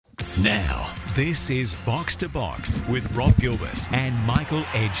Now, this is Box to Box with Rob Gilbert and Michael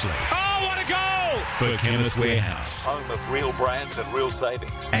Edgley. Oh, what a goal! For Chemist Warehouse. Home of real brands and real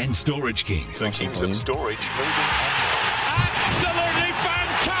savings. And Storage King. The kings of storage, moving and moving. Absolutely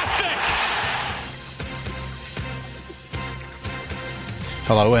fantastic!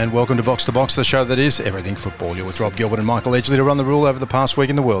 Hello and welcome to Box, the show that is everything football. You're with Rob Gilbert and Michael Edgley to run the rule over the past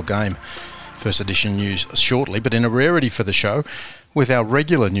week in the World Game. First edition news shortly, but in a rarity for the show, with our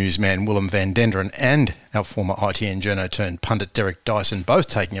regular newsman Willem van Denderen and our former ITN journo turned pundit Derek Dyson both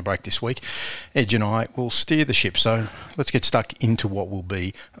taking a break this week, Edge and I will steer the ship. So let's get stuck into what will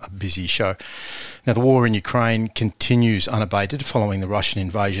be a busy show. Now, the war in Ukraine continues unabated following the Russian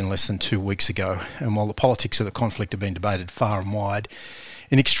invasion less than 2 weeks ago. And while the politics of the conflict have been debated far and wide,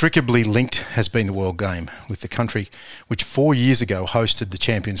 inextricably linked has been the World Game, with the country which 4 years ago hosted the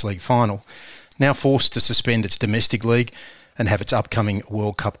Champions League final now forced to suspend its domestic league and have its upcoming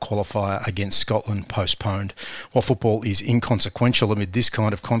World Cup qualifier against Scotland postponed. While football is inconsequential amid this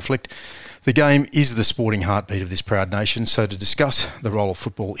kind of conflict, the game is the sporting heartbeat of this proud nation. So to discuss the role of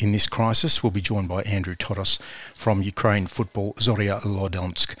football in this crisis, we'll be joined by Andrew Todos from Ukraine Football Zorya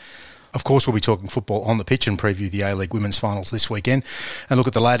Luhansk. Of course, we'll be talking football on the pitch and preview the A-League women's finals this weekend and look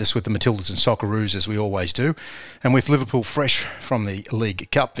at the latest with the Matildas and Socceroos as we always do. And with Liverpool fresh from the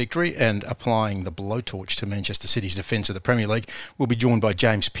League Cup victory and applying the blowtorch to Manchester City's defence of the Premier League, we'll be joined by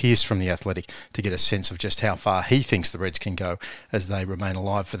James Pearce from The Athletic to get a sense of just how far he thinks the Reds can go as they remain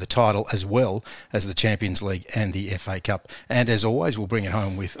alive for the title as well as the Champions League and the FA Cup. And as always, we'll bring it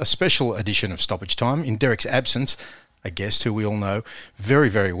home with a special edition of Stoppage Time in Derek's absence, a guest who we all know very,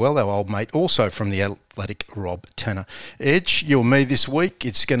 very well, our old mate, also from The Athletic, Rob Tanner. Edge, you and me this week.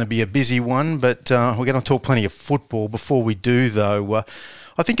 It's going to be a busy one, but we're going to talk plenty of football. Before we do, though,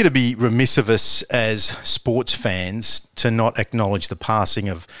 I think it'd be remiss of us as sports fans to not acknowledge the passing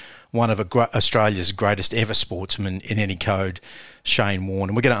of one of Australia's greatest ever sportsmen in any code, Shane Warne.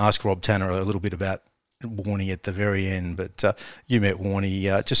 And we're going to ask Rob Tanner a little bit about Warnie at the very end, but you met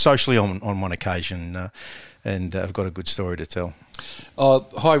Warnie just socially on one occasion, and I've got a good story to tell.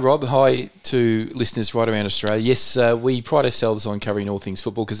 Hi, Rob. Hi to listeners right around Australia. Yes, we pride ourselves on covering all things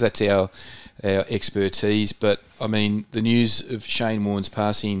football because that's our expertise. But, I mean, the news of Shane Warne's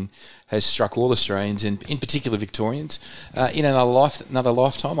passing has struck all Australians, and in particular Victorians. In another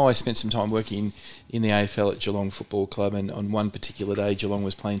lifetime, I spent some time working in the AFL at Geelong Football Club, and on one particular day, Geelong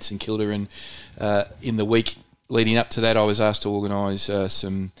was playing St Kilda, and in the week leading up to that, I was asked to organise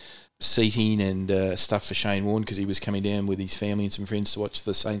some seating and stuff for Shane Warne because he was coming down with his family and some friends to watch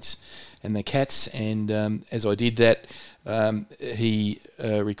the Saints and the Cats. And as I did that, he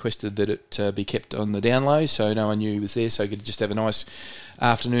requested that it be kept on the down low, so no one knew he was there, so I could just have a nice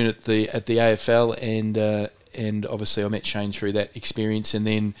afternoon at the AFL. And obviously I met Shane through that experience. And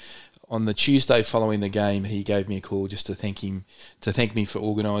then on the Tuesday following the game, he gave me a call just to thank me for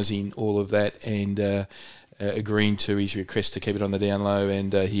organising all of that and agreeing to his request to keep it on the down low.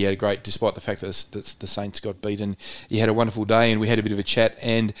 And he had a great, despite the fact that the Saints got beaten, he had a wonderful day, and we had a bit of a chat.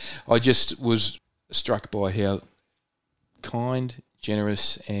 And I just was struck by how kind,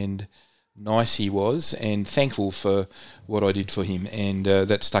 generous and nice he was, and thankful for what I did for him, and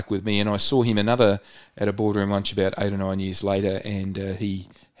that stuck with me. And I saw him at a boardroom lunch about 8 or 9 years later, and he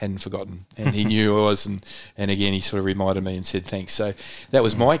hadn't forgotten, and he knew I was, and again he sort of reminded me and said thanks. So that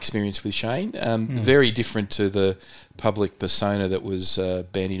was my experience with Shane. Very different to the public persona that was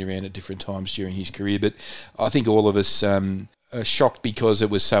bandied around at different times during his career, but I think all of us are shocked because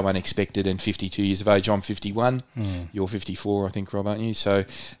it was so unexpected. And 52 years of age, I'm 51, you're 54 I think, Rob, aren't you? So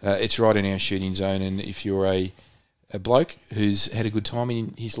it's right in our shooting zone, and if you're a bloke who's had a good time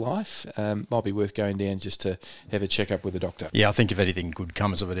in his life, might be worth going down just to have a check-up with a doctor. Yeah, I think if anything good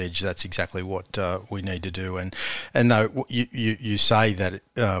comes of it, Edge, that's exactly what we need to do. And though you say that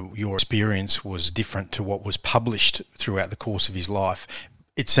your experience was different to what was published throughout the course of his life,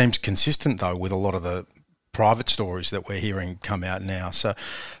 it seems consistent, though, with a lot of the private stories that we're hearing come out now. So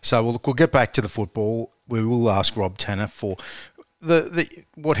we'll get back to the football. We will ask Rob Tanner for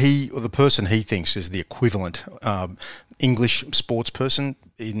the person he thinks is the equivalent English sports person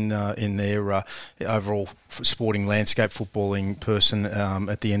in their overall sporting landscape, footballing person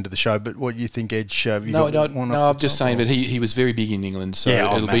at the end of the show. But what do you think, Edge? No, I'm just saying, but he was very big in England, so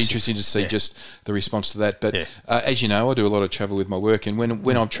it'll be interesting to see just the response to that. But as you know, I do a lot of travel with my work, and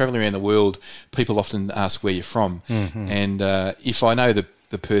when I'm travelling around the world, people often ask where you're from, and if I know the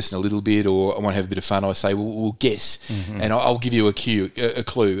person a little bit, or I want to have a bit of fun, I say, well, we'll guess, and I'll give you a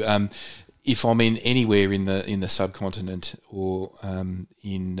clue. if I'm in anywhere in the subcontinent or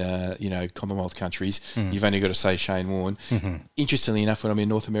in Commonwealth countries, you've only got to say Shane Warne. Interestingly enough, when I'm in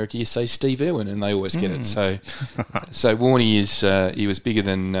North America, you say Steve Irwin, and they always get it. So Warney he was bigger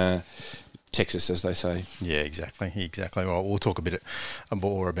than Texas, as they say. Yeah, exactly. Well, we'll talk a bit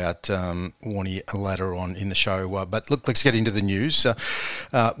more about Warney later on in the show. But look, let's get into the news.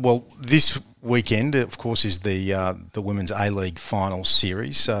 Well, this weekend, of course, is the Women's A-League Final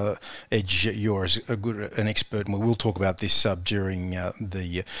Series. Edge, you're an expert, and we will talk about this during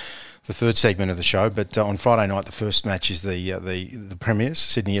the third segment of the show. But on Friday night, the first match is the Premiers,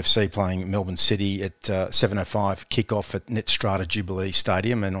 Sydney FC playing Melbourne City at 7:05 kick-off at Netstrata Jubilee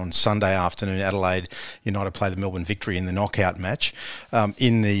Stadium. And on Sunday afternoon, Adelaide United play the Melbourne Victory in the knockout match.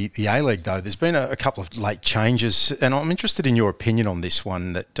 In the A-League, though, there's been a couple of late changes, and I'm interested in your opinion on this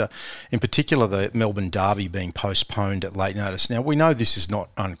one, that in particular the Melbourne Derby being postponed at late notice. Now, we know this is not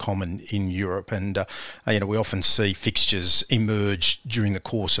uncommon in Europe, and we often see fixtures emerge during the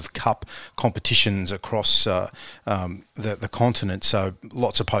course of cup competitions across the continent, so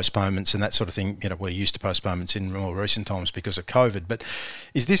lots of postponements and that sort of thing. We're used to postponements in more recent times because of COVID, but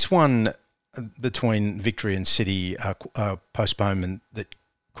is this one between Victory and City a postponement that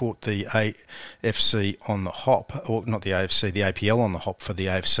caught the AFC on the hop, or not the AFC, the APL on the hop for the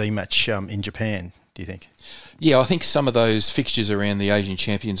AFC match in Japan, do you think? Yeah, I think some of those fixtures around the Asian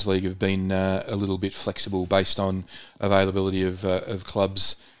Champions League have been a little bit flexible based on availability of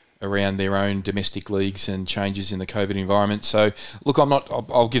clubs around their own domestic leagues and changes in the COVID environment. So, look,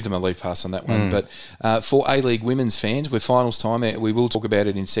 I'll give them a leave pass on that one. But for A-League women's fans, we're finals time. We will talk about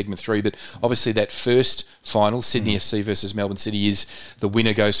it in segment 3, but obviously that first final, Sydney FC versus Melbourne City, is the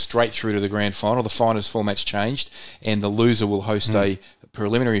winner goes straight through to the grand final. The finals format's changed, and the loser will host a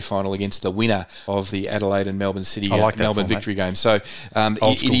preliminary final against the winner of the Adelaide and Melbourne City Melbourne Victory game. So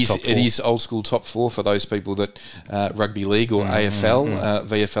it is old school top 4 for those people that rugby league or AFL,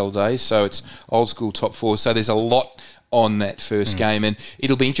 VFL days. So it's old school top 4. So there's a lot on that first game, and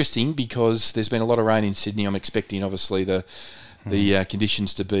it'll be interesting because there's been a lot of rain in Sydney. I'm expecting obviously the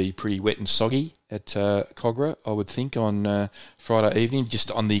conditions to be pretty wet and soggy at Cogra, I would think, on Friday evening, just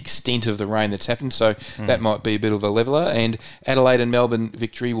on the extent of the rain that's happened. So that might be a bit of a leveller. And Adelaide and Melbourne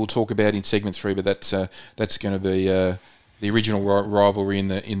Victory we'll talk about in segment 3, but that's going to be the original rivalry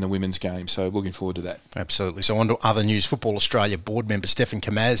in the women's game. So looking forward to that. Absolutely. So on to other news. Football Australia board member Stefan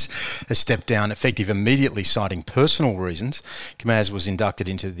Kamaz has stepped down, effective immediately, citing personal reasons. Kamaz was inducted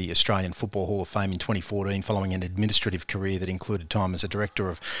into the Australian Football Hall of Fame in 2014 following an administrative career that included time as a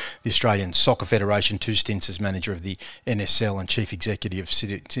director of the Australian Soccer Federation, 2 stints as manager of the NSL and chief executive of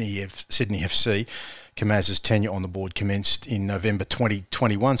Sydney FC. Kamaz's tenure on the board commenced in November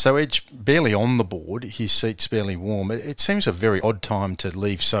 2021, so Edge barely on the board, his seat's barely warm. It seems a very odd time to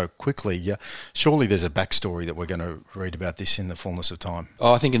leave so quickly. Surely there's a backstory that we're going to read about this in the fullness of time.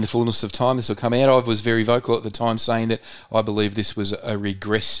 I think in the fullness of time this will come out. I was very vocal at the time saying that I believe this was a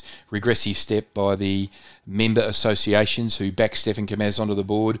regressive step by the member associations who backed Stefan Kamaz onto the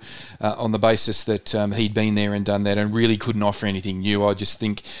board on the basis that he'd been there and done that and really couldn't offer anything new. I just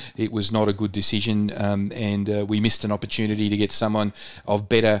think it was not a good decision, and we missed an opportunity to get someone of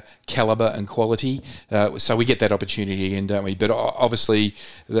better calibre and quality. So we get that opportunity again, don't we? But obviously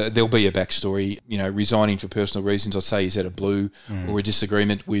there'll be a backstory. Resigning for personal reasons, I'd say he's had a blue or a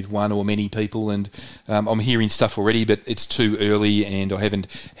disagreement with one or many people, and I'm hearing stuff already, but it's too early and I haven't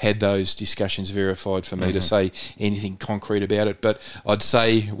had those discussions verified for me to say anything concrete about it. But I'd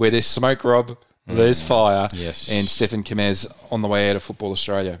say where there's smoke, Rob, there's fire. Yes. And Stefan Kamaz on the way out of Football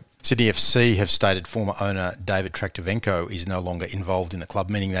Australia. Sydney FC have stated former owner David Traktovenko is no longer involved in the club,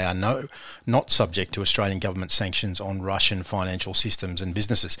 meaning they are not subject to Australian government sanctions on Russian financial systems and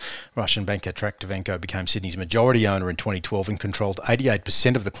businesses. Russian banker Traktovenko became Sydney's majority owner in 2012 and controlled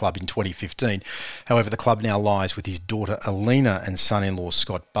 88% of the club in 2015. However, the club now lies with his daughter Alina and son-in-law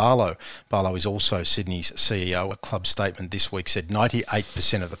Scott Barlow. Barlow is also Sydney's CEO. A club statement this week said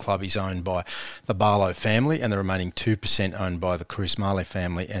 98% of the club is owned by the Barlow family and the remaining 2% owned by the Kurismale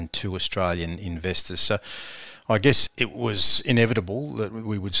family and 2 Australian investors. So I guess it was inevitable that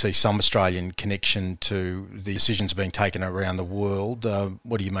we would see some Australian connection to the decisions being taken around the world.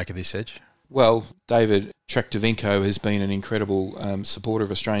 What do you make of this, Edge? Well, David Traktovenko has been an incredible supporter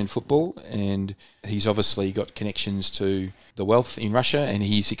of Australian football, and he's obviously got connections to the wealth in Russia, and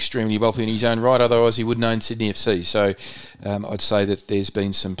he's extremely wealthy in his own right, otherwise he wouldn't own Sydney FC. So I'd say that there's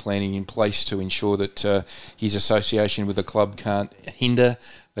been some planning in place to ensure that his association with the club can't hinder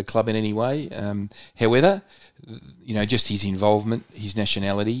the club in any way. However, just his involvement, his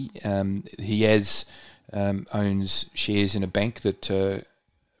nationality, he owns shares in a bank that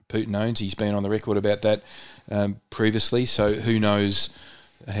Putin owns. He's been on the record about that previously. So who knows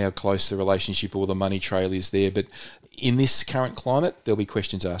how close the relationship or the money trail is there. But in this current climate, there'll be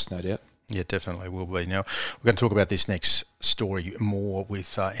questions asked, no doubt. Yeah, definitely will be. Now, we're going to talk about this next story more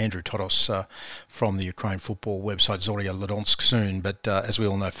with Andrew Todos from the Ukraine football website Zorya Luhansk soon. But as we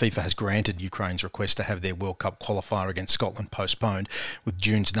all know, FIFA has granted Ukraine's request to have their World Cup qualifier against Scotland postponed, with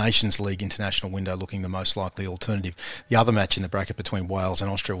June's Nations League international window looking the most likely alternative. The other match in the bracket between Wales and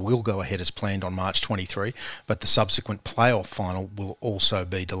Austria will go ahead as planned on March 23, but the subsequent playoff final will also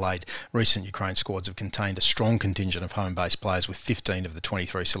be delayed. Recent Ukraine squads have contained a strong contingent of home-based players, with 15 of the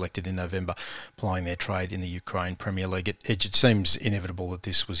 23 selected in November plying their trade in the Ukraine Premier League. It seems inevitable that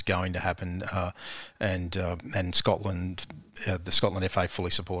this was going to happen, and Scotland, the Scotland FA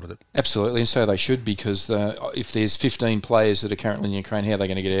fully supported it. Absolutely, and so they should, because if there's 15 players that are currently in Ukraine, how are they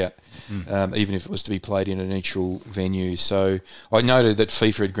going to get out, even if it was to be played in a neutral venue? So I noted that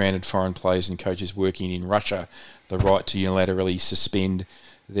FIFA had granted foreign players and coaches working in Russia the right to unilaterally suspend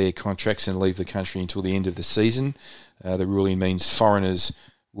their contracts and leave the country until the end of the season. The ruling means foreigners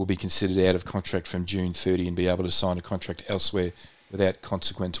will be considered out of contract from June 30 and be able to sign a contract elsewhere without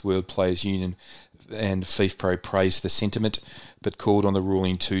consequence. World Players Union and FIFPro praised the sentiment, but called on the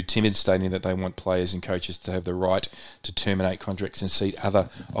ruling too timid, stating that they want players and coaches to have the right to terminate contracts and seek other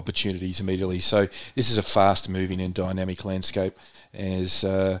opportunities immediately. So this is a fast-moving and dynamic landscape as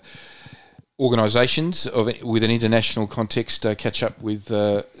organisations with an international context catch up with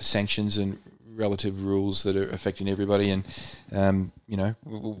sanctions and relative rules that are affecting everybody. And,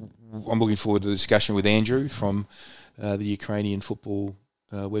 I'm looking forward to the discussion with Andrew from the Ukrainian football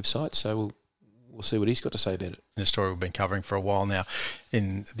website. So we'll see what he's got to say about it. A story we've been covering for a while now.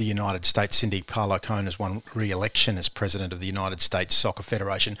 In the United States, Cindy Parlow-Cone has won re-election as president of the United States Soccer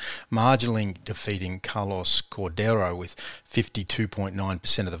Federation, marginally defeating Carlos Cordero with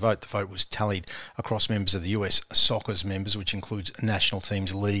 52.9% of the vote. The vote was tallied across members of the US Soccer's members, which includes national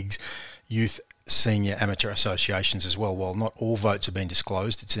teams, leagues, youth, senior amateur associations as well. While not all votes have been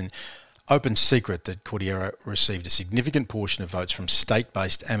disclosed, it's an open secret that Cordero received a significant portion of votes from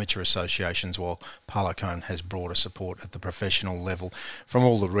state-based amateur associations, while Parlow-Cone has broader support at the professional level. From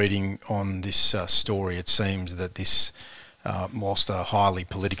all the reading on this story, it seems that this, whilst highly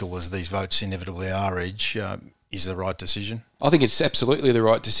political as these votes inevitably are, is the right decision. I think it's absolutely the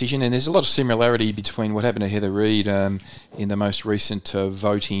right decision, and there's a lot of similarity between what happened to Heather Reid in the most recent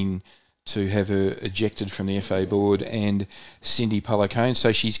voting to have her ejected from the FA board, and Cindy Parlow-Cone.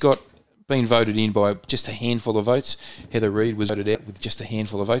 So she's been voted in by just a handful of votes. Heather Reid was voted out with just a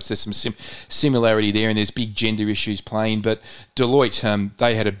handful of votes. There's some similarity there, and there's big gender issues playing. But Deloitte,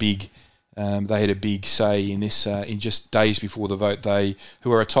 they had a big say in this. In just days before the vote,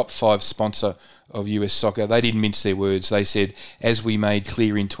 who are a top 5 sponsor of US soccer, they didn't mince their words. They said, as we made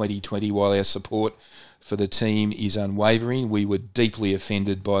clear in 2020, while our support for the team is unwavering, we were deeply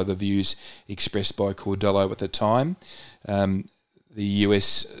offended by the views expressed by Cordello at the time. The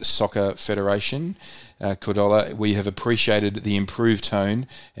US Soccer Federation, Cordello, we have appreciated the improved tone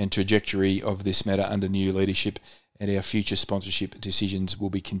and trajectory of this matter under new leadership, and our future sponsorship decisions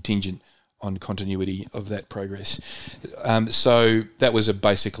will be contingent on continuity of that progress. So that was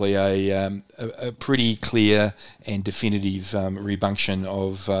basically a pretty clear and definitive rebunction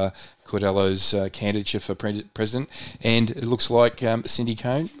of Cordello's candidature for president. And it looks like Cindy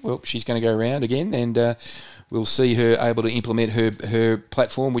Cone, well, she's going to go around again, and we'll see her able to implement her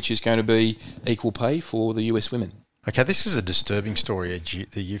platform, which is going to be equal pay for the US women. Okay, this is a disturbing story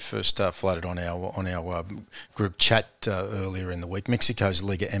that you first floated on our group chat earlier in the week. Mexico's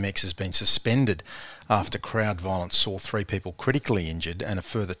Liga MX has been suspended after crowd violence saw 3 people critically injured and a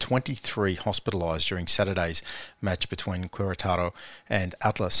further 23 hospitalised during Saturday's match between Querétaro and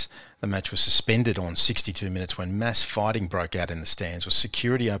Atlas. The match was suspended on 62 minutes when mass fighting broke out in the stands, with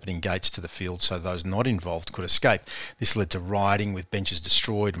security opening gates to the field so those not involved could escape. This led to rioting, with benches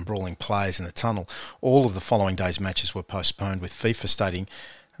destroyed and brawling players in the tunnel. All of the following day's matches were postponed, with FIFA stating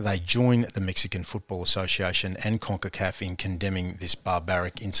they join the Mexican Football Association and CONCACAF in condemning this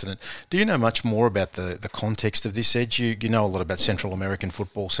barbaric incident. Do you know much more about the context of this, Ed? You know a lot about Central American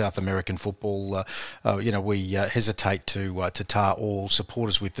football, South American football. We hesitate to tar all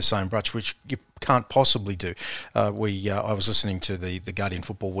supporters with the same brush, which you can't possibly do. I was listening to the Guardian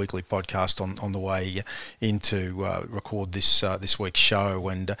Football Weekly podcast on the way in to record this week's show,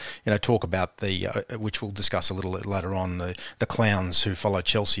 and talk about which we'll discuss a little later on, the clowns who follow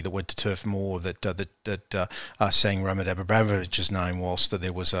Chelsea that went to Turf Moor that sang Roman Abramovich's name whilst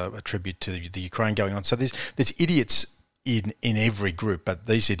there was a tribute to the Ukraine going on. So there's idiots in every group, but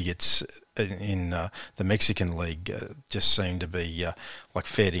these idiots in the Mexican league just seem to be like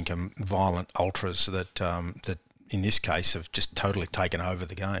fair dinkum violent ultras that in this case have just totally taken over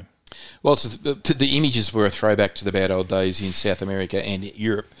the game. Well, the images were a throwback to the bad old days in South America and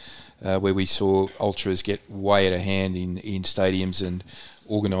Europe, where we saw ultras get way out of hand in stadiums and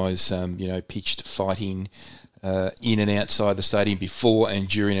organise, pitched fighting in and outside the stadium before and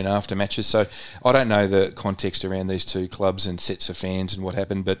during and after matches. So I don't know the context around these two clubs and sets of fans and what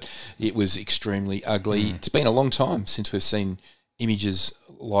happened, but it was extremely ugly. It's been a long time since we've seen images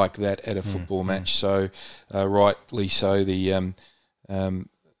like that at a football match. So rightly so, the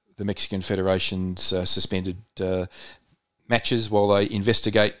Mexican Federation's suspended matches while they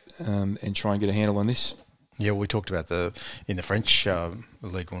investigate and try and get a handle on this. Yeah, we talked about in the French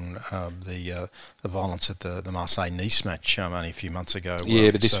League One the violence at the Marseille-Nice match only a few months ago.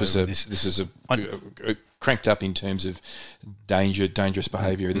 Yeah, but this was cranked up in terms of dangerous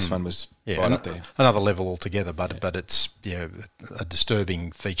behaviour. This one was right up there. Another level altogether, but it's a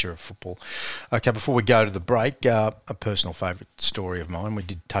disturbing feature of football. Okay, before we go to the break, a personal favourite story of mine. We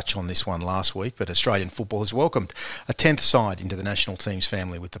did touch on this one last week, but Australian football has welcomed a 10th side into the national team's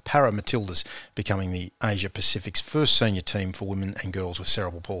family, with the Para Matildas becoming the Asia Pacific's first senior team for women and girls with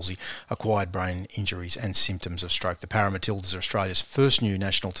cerebral palsy, acquired brain injuries and symptoms of stroke. The Para Matildas are Australia's first new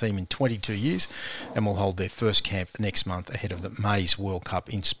national team in 22 years and will hold their first camp next month ahead of the May's World Cup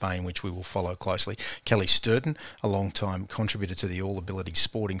in Spain, which we will follow closely. Kelly Sturton, a long-time contributor to the All Ability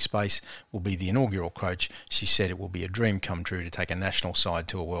sporting space, will be the inaugural coach. She said it will be a dream come true to take a national side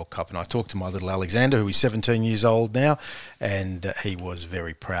to a World Cup. And I talked to my little Alexander, who is 17 years old now, and he was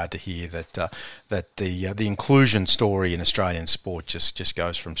very proud to hear that the inclusion story in Australian sport just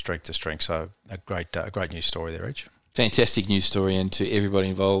goes from strength to strength. So a great news story there, Edge. Fantastic news story, and to everybody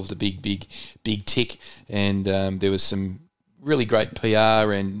involved, a big tick. And there was some really great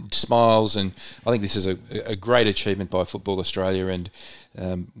PR and smiles, and I think this is a great achievement by Football Australia.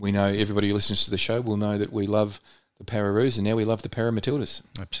 And we know everybody who listens to the show will know that we love the Pararoos, and now we love the Para Matildas.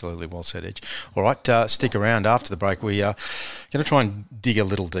 Absolutely, well said, Edge. All right, stick around after the break. We are going to try and dig a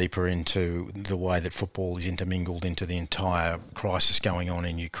little deeper into the way that football is intermingled into the entire crisis going on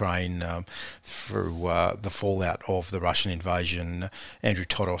in Ukraine through the fallout of the Russian invasion. Andrew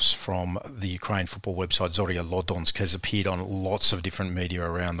Todos from the Ukraine football website Zorya Lodonsk has appeared on lots of different media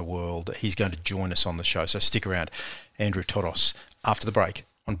around the world. He's going to join us on the show, so stick around. Andrew Todos after the break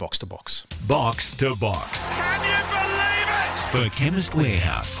on Box to Box. Box to Box. Can you believe it? For Chemist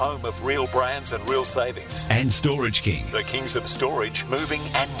Warehouse. Home of real brands and real savings. And Storage King. The kings of storage, moving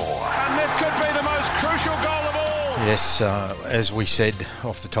and more. And this could be the most crucial goal of all. Yes, as we said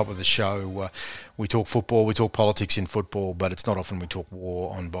off the top of the show, we talk football, we talk politics in football, but it's not often we talk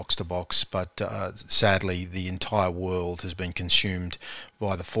war on Box to Box. But sadly, the entire world has been consumed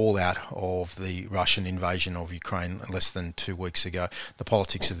by the fallout of the Russian invasion of Ukraine less than 2 weeks ago. The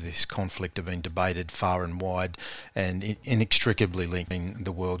politics of this conflict have been debated far and wide and inextricably linked in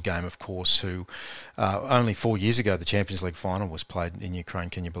the World Game, of course, who only 4 years ago the Champions League final was played in Ukraine,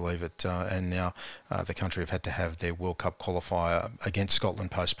 can you believe it? And now the country have had to have their World Cup qualifier against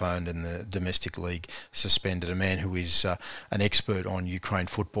Scotland postponed and the domestic league suspended. A man who is an expert on Ukraine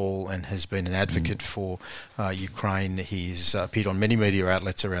football and has been an advocate for Ukraine. He's appeared on many media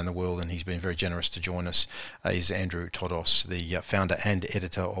outlets around the world, and he's been very generous to join us, is Andrew Todos, the founder and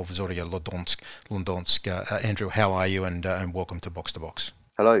editor of Zorya Lodonsk. Andrew, how are you, and welcome to Box to Box.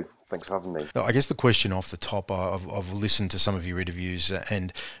 Hello, thanks for having me. I guess the question off the top, I've listened to some of your interviews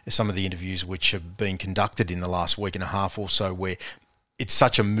and some of the interviews which have been conducted in the last week and a half or so, where it's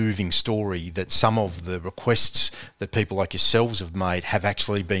such a moving story that some of the requests that people like yourselves have made have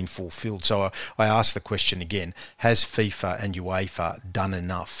actually been fulfilled. So I ask the question again, has FIFA and UEFA done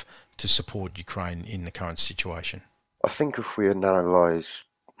enough to support Ukraine in the current situation? I think if we analyse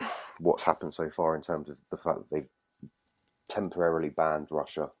what's happened so far in terms of the fact that they've temporarily banned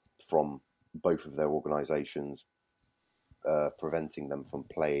Russia from both of their organisations, preventing them from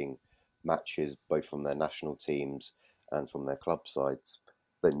playing matches both from their national teams and from their club sides,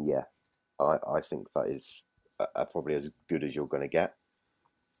 then yeah, I think that is probably as good as you're going to get.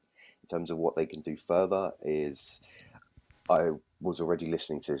 In terms of what they can do further is, I was already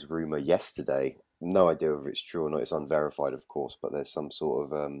listening to this rumour yesterday, no idea if it's true or not, it's unverified of course, but there's some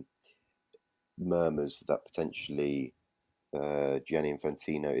sort of murmurs that potentially Gianni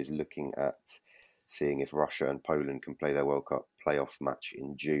Infantino is looking at seeing if Russia and Poland can play their World Cup playoff match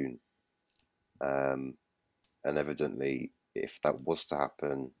in June. And evidently, if that was to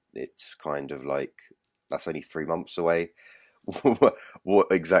happen, it's kind of like, that's only 3 months away, what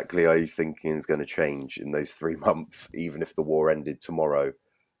exactly are you thinking is going to change in those 3 months? Even if the war ended tomorrow,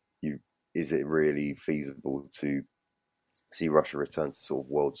 is it really feasible to see Russia return to sort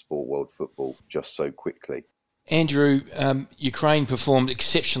of world sport, world football just so quickly? Andrew, Ukraine performed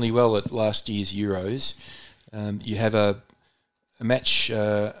exceptionally well at last year's Euros. You have a match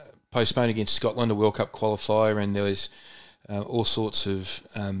postponed against Scotland, a World Cup qualifier, and there was all sorts of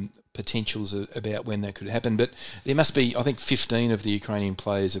potentials about when that could happen. But there must be, I think, 15 of the Ukrainian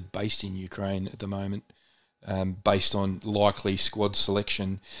players are based in Ukraine at the moment, based on likely squad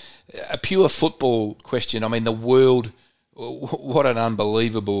selection. A pure football question. I mean, the world, what an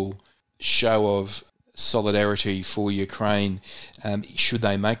unbelievable show of solidarity for Ukraine should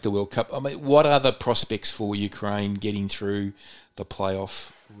they make the World Cup. I mean, what are the prospects for Ukraine getting through the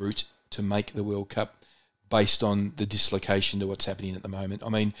playoff route to make the World Cup based on the dislocation to what's happening at the moment? I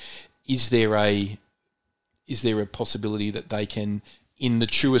mean, is there a possibility that they can, in the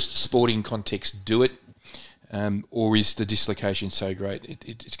truest sporting context, do it? Or is the dislocation so great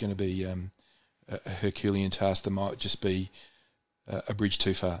it's going to be a Herculean task that might just be a bridge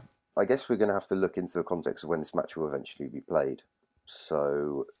too far? I guess we're going to have to look into the context of when this match will eventually be played.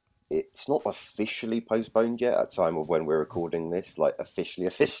 So it's not officially postponed yet at the time of when we're recording this, like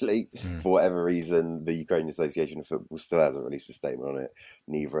officially. For whatever reason, the Ukrainian Association of Football still hasn't released a statement on it,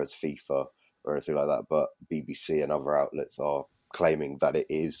 neither has FIFA or anything like that. But BBC and other outlets are claiming that it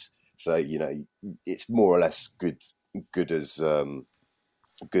is. So, you know, it's more or less good as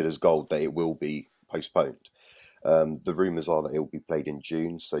gold that it will be postponed. The rumours are that it will be played in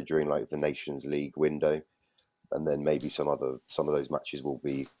June, so during like the Nations League window, and then maybe some of those matches will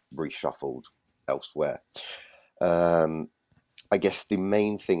be reshuffled elsewhere. I guess the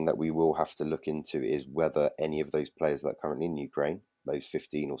main thing that we will have to look into is whether any of those players that are currently in Ukraine, those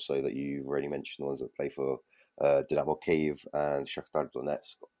 15 or so that you've already mentioned, the ones that play for Dynamo Kyiv and Shakhtar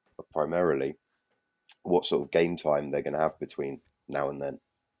Donetsk, primarily, what sort of game time they're going to have between now and then,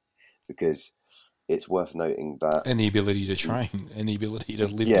 because it's worth noting that... And the ability to train, and the ability to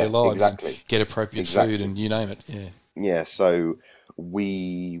live their lives, exactly. And get appropriate food and you name it. Yeah, so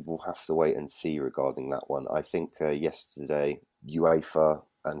we will have to wait and see regarding that one. I think yesterday UEFA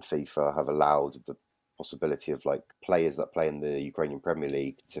and FIFA have allowed the possibility of like players that play in the Ukrainian Premier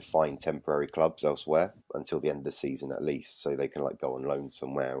League to find temporary clubs elsewhere until the end of the season at least, so they can like go on loan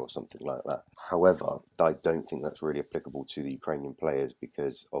somewhere or something like that. However, I don't think that's really applicable to the Ukrainian players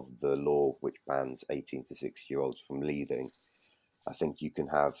because of the law which bans 18 to 60-year-olds from leaving. I think you can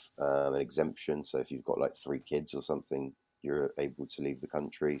have an exemption, so if you've got like 3 kids or something, you're able to leave the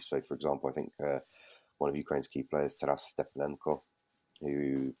country. So for example, I think one of Ukraine's key players, Taras Stepanenko,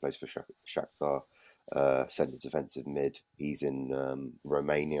 who plays for Shakhtar, centre defensive mid. He's in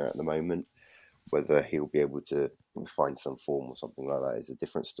Romania at the moment. Whether he'll be able to find some form or something like that is a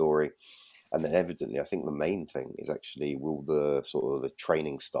different story. And then evidently, I think the main thing is actually will the sort of the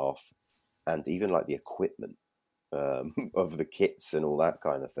training staff and even like the equipment of the kits and all that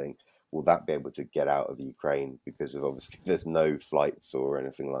kind of thing, will that be able to get out of Ukraine? Because of obviously there's no flights or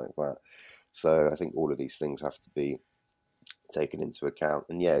anything like that. So I think all of these things have to be taken into account.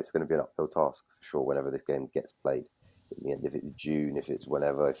 And yeah, it's going to be an uphill task for sure whenever this game gets played in the end, if it's June, if it's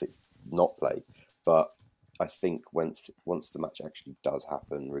whenever, if it's not played. But I think once the match actually does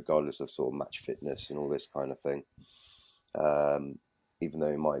happen, regardless of sort of match fitness and all this kind of thing, even though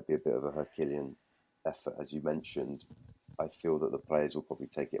it might be a bit of a Herculean effort, as you mentioned, I feel that the players will probably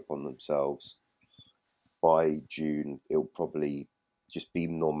take it upon themselves. By June, it'll probably just be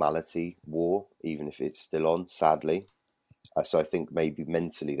normality war, even if it's still on, sadly. So I think maybe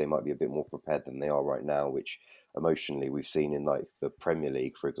mentally they might be a bit more prepared than they are right now, which emotionally we've seen in like the Premier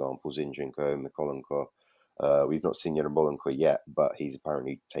League, for example, Zinchenko, Mykolenko. We've not seen Yarmolenko yet, but he's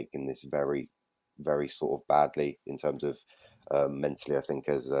apparently taken this very, very sort of badly in terms of mentally, I think,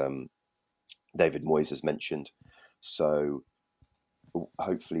 as David Moyes has mentioned. So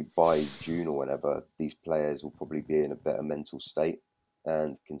hopefully by June or whenever, these players will probably be in a better mental state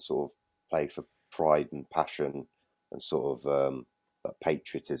and can sort of play for pride and passion and sort of that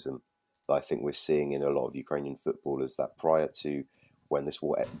patriotism that I think we're seeing in a lot of Ukrainian footballers, that prior to when this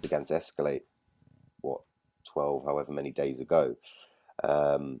war began to escalate, 12, however many days ago,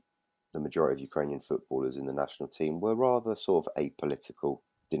 the majority of Ukrainian footballers in the national team were rather sort of apolitical,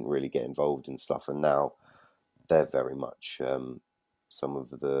 didn't really get involved in stuff, and now they're very much some of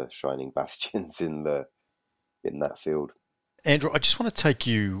the shining bastions in that field. Andrew, I just want to take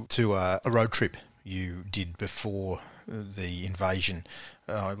you to a road trip you did before the invasion.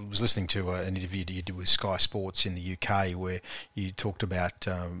 I was listening to an interview you did with Sky Sports in the UK where you talked about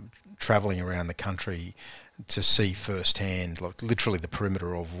travelling around the country to see firsthand, like literally the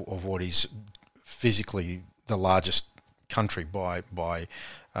perimeter of what is physically the largest country by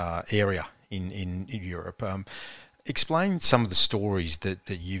area in Europe. Explain some of the stories that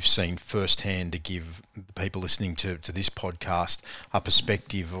you've seen firsthand to give the people listening to this podcast a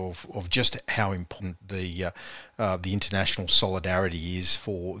perspective of just how important the international solidarity is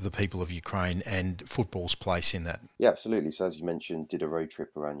for the people of Ukraine and football's place in that. Yeah, absolutely. So as you mentioned, did a road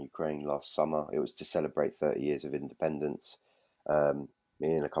trip around Ukraine last summer. It was to celebrate 30 years of independence.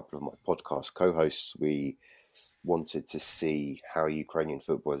 Me and a couple of my podcast co-hosts, we wanted to see how Ukrainian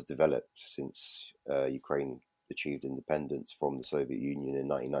football has developed since Ukraine achieved independence from the Soviet Union in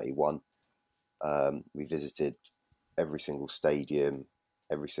 1991. We visited every single stadium,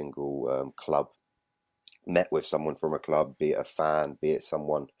 every single club, met with someone from a club, be it a fan, be it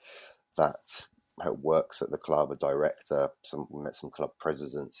someone that works at the club, a director. We met some club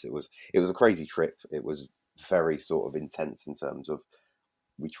presidents. It was a crazy trip. It was very sort of intense in terms of,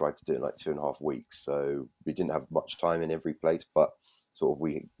 we tried to do it in like 2.5 weeks, so we didn't have much time in every place, but sort of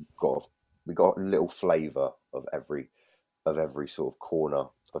we got a little flavour of every sort of corner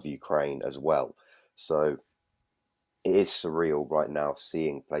of Ukraine as well. So it is surreal right now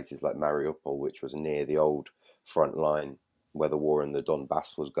seeing places like Mariupol, which was near the old front line where the war in the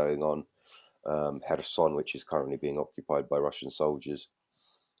Donbass was going on, Kherson, which is currently being occupied by Russian soldiers,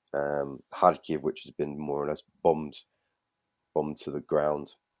 Kharkiv, which has been more or less bombed to the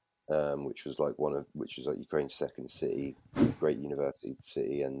ground, which was like Ukraine's second city, great university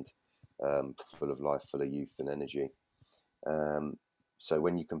city, and full of life, full of youth and energy. So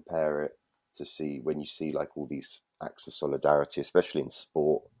when you compare it when you see like all these acts of solidarity, especially in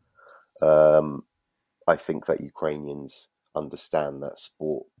sport, I think that Ukrainians understand that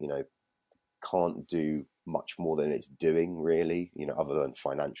sport, can't do much more than it's doing, really, other than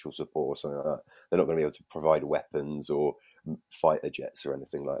financial support or something like that. They're not going to be able to provide weapons or fighter jets or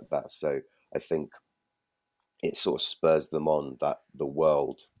anything like that. So I think it sort of spurs them on that the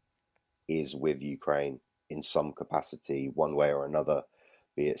world is with Ukraine in some capacity, one way or another,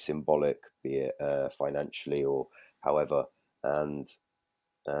 be it symbolic, be it financially or however. And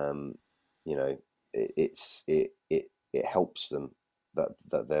it helps them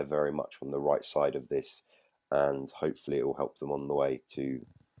that they're very much on the right side of this, and hopefully it will help them on the way to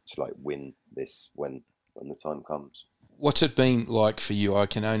like win this when the time comes. What's it been like for you? I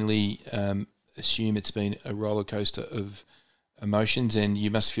can only assume it's been a roller coaster of emotions, and you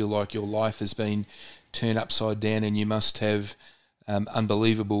must feel like your life has been turned upside down, and you must have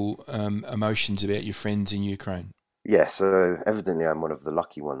unbelievable emotions about your friends in Ukraine. Yeah, so evidently I'm one of the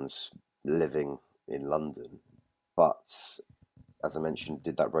lucky ones living in London, but as I mentioned,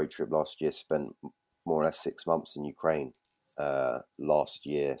 did that road trip last year, spent more or less 6 months in Ukraine last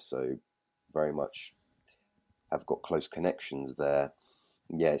year, so very much have got close connections there.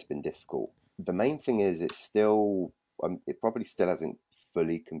 Yeah, it's been difficult. The main thing is it probably still hasn't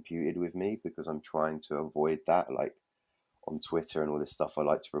fully computed with me, because I'm trying to avoid that. Like on Twitter and all this stuff, I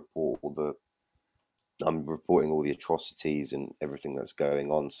like to report I'm reporting all the atrocities and everything that's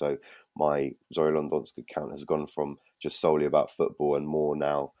going on. So my Zorya Londonsk account has gone from just solely about football and more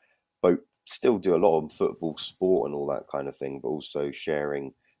now, but still do a lot of football, sport and all that kind of thing, but also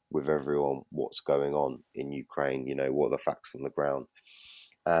sharing with everyone what's going on in Ukraine, what are the facts on the ground.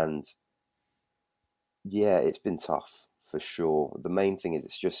 And yeah, it's been tough for sure. The main thing is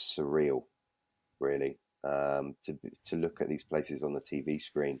it's just surreal, really, to look at these places on the TV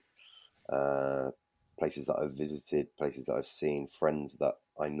screen, places that I've visited, places that I've seen, friends that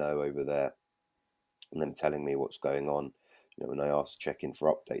I know over there, and them telling me what's going on. When I check in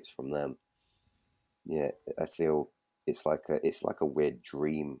for updates from them, yeah, I feel it's like a weird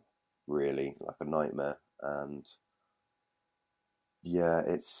dream, really, like a nightmare. And yeah,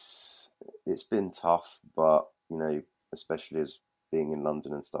 it's been tough, but especially as being in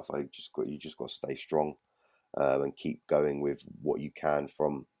London and stuff, you just got to stay strong and keep going with what you can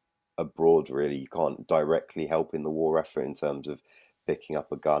from abroad. Really, you can't directly help in the war effort in terms of picking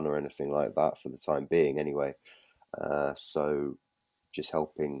up a gun or anything like that for the time being, anyway. So just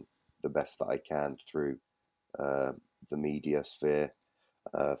helping the best that I can through the media sphere,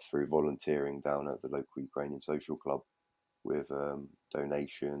 through volunteering down at the local Ukrainian social club with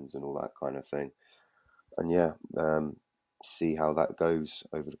donations and all that kind of thing. And yeah, see how that goes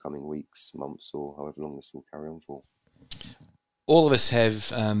over the coming weeks, months, or however long this will carry on for. All of us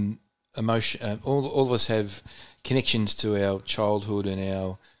have emotion. All of us have connections to our childhood and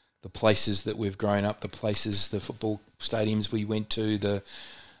our the places that we've grown up, the football stadiums we went to, the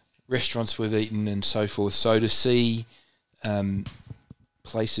restaurants we've eaten and so forth. So to see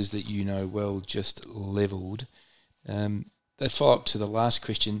places that you know well just levelled, that follow up to the last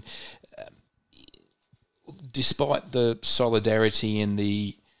question, despite the solidarity and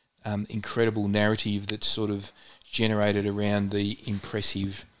the incredible narrative that's sort of generated around the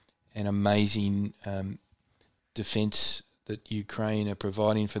impressive and amazing defence that Ukraine are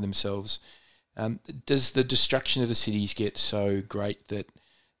providing for themselves, does the destruction of the cities get so great that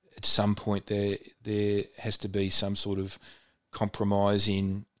at some point there has to be some sort of compromise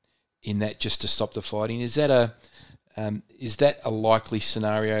in that just to stop the fighting? Is that a likely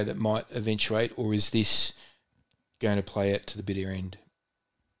scenario that might eventuate, or is this going to play out to the bitter end?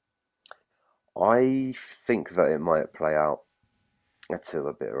 I think that it might play out until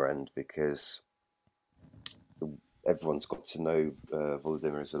the bitter end, because everyone's got to know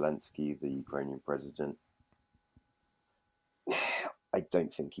Volodymyr Zelensky, the Ukrainian president. I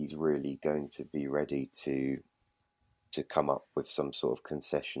don't think he's really going to be ready to come up with some sort of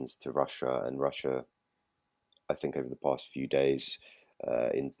concessions to Russia. And Russia, I think over the past few days,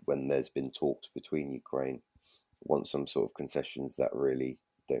 when there's been talks between Ukraine, want some sort of concessions that really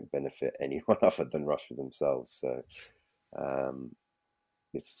don't benefit anyone other than Russia themselves. So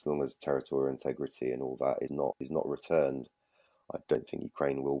as long as territorial integrity and all that is not returned, I don't think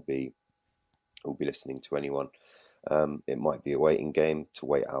Ukraine will be listening to anyone. It might be a waiting game to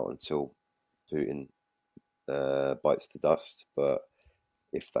wait out until Putin bites the dust. But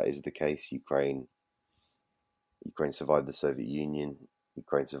if that is the case, Ukraine survived the Soviet Union,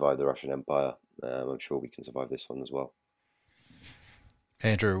 Ukraine survived the Russian Empire. I'm sure we can survive this one as well.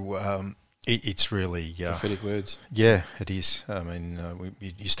 Andrew, it's really prophetic words. Yeah, it is. I mean,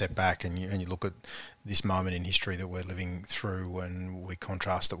 you step back and you look at this moment in history that we're living through, and we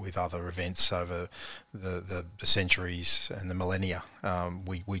contrast it with other events over the centuries and the millennia.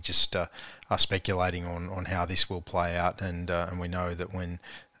 We just are speculating on how this will play out, and we know that when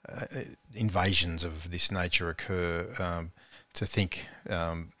invasions of this nature occur, to think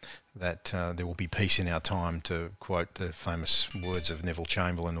that there will be peace in our time, to quote the famous words of Neville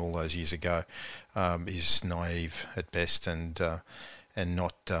Chamberlain all those years ago, is naive at best, and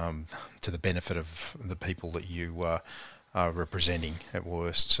not to the benefit of the people that you are representing at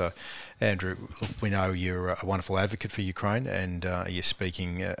worst. So, Andrew, look, we know you're a wonderful advocate for Ukraine, and you're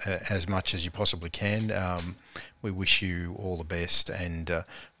speaking as much as you possibly can. We wish you all the best, and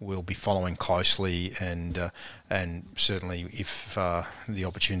we'll be following closely, and certainly if the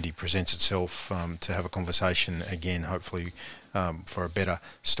opportunity presents itself to have a conversation again, hopefully for a better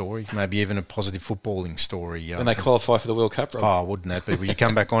story, maybe even a positive footballing story. When they qualify for the World Cup, Rob. Oh, wouldn't that be? Will you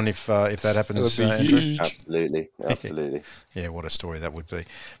come back on if that happens, Andrew? Huge. Absolutely. Yeah, what a story that would be.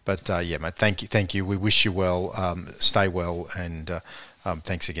 But yeah, mate, thank you. We wish you well. Stay well, and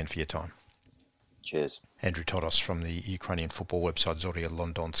thanks again for your time. Cheers. Andrew Todos from the Ukrainian football website Zoria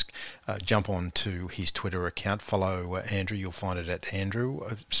Londonsk. Jump on to his Twitter account. Follow Andrew. You'll find it at Andrew,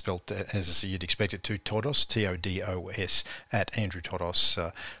 spelt as you'd expect it to, Todos, Todos, at Andrew Todos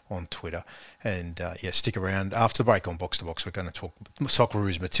on Twitter. And yeah, stick around. After the break on Box to Box, we're going to talk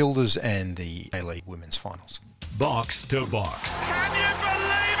Socceroos Matildas and the A-League Women's Finals. Box to Box. Can you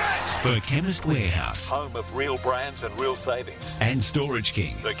believe it? For Chemist Warehouse Home of real brands and real savings. and Storage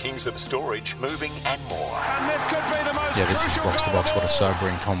King. The kings of storage, moving and more. And this could be the most Yeah, this is crucial Box to goal Box. of What a all.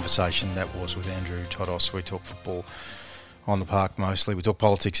 sobering conversation that was with Andrew Todos. We talk football on the park mostly. We talk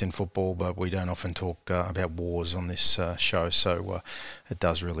politics in football, but we don't often talk about wars on this show. So it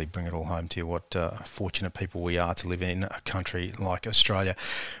does really bring it all home to you what fortunate people we are to live in a country like Australia.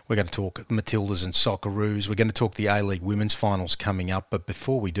 We're going to talk Matildas and Socceroos. We're going to talk the A-League Women's Finals coming up. But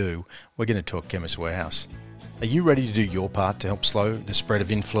before we do, we're going to talk Chemist Warehouse. Are you ready to do your part to help slow the spread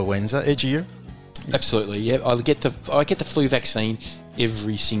of influenza? Edge, are you? Absolutely, yeah. I get the flu vaccine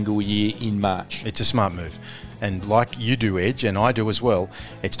every single year in March. It's a smart move. And like you do, Edge, and I do as well,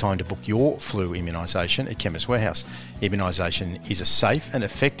 it's time to book your flu immunisation at Chemist Warehouse. Immunisation is a safe and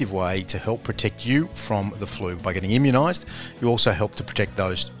effective way to help protect you from the flu. By getting immunised, you also help to protect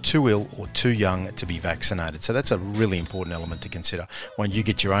those too ill or too young to be vaccinated. So that's a really important element to consider when you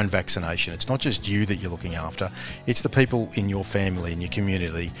get your own vaccination. It's not just you that you're looking after, it's the people in your family, in your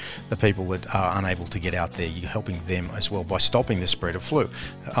community, the people that are unable to get out there. You're helping them as well by stopping the spread of flu.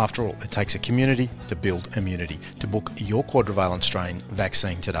 After all, it takes a community to build immunity. To book your quadrivalent strain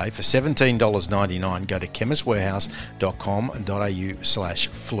vaccine today for $17.99, go to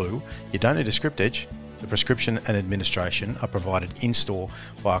chemistwarehouse.com.au/flu. You don't need a script, Edge. The prescription and administration are provided in-store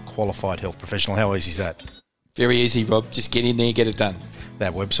by a qualified health professional. How easy is that? Very easy, Rob. Just get in there, get it done.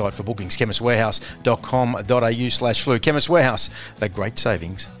 That website for bookings, chemistwarehouse.com.au/flu. Chemist Warehouse, the great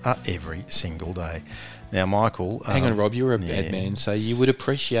savings are every single day. Now, Michael... Hang on, Rob, you're a bad man, so you would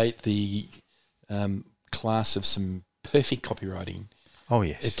appreciate the class of some perfect copywriting. Oh,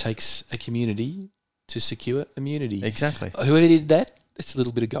 yes. It takes a community to secure immunity. Exactly. Whoever did that, it's a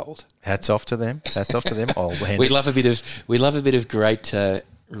little bit of gold. Hats off to them. We love a bit of great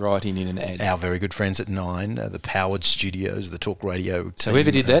writing in an ad. Our very good friends at Nine, the Powered Studios, the Talk Radio team. So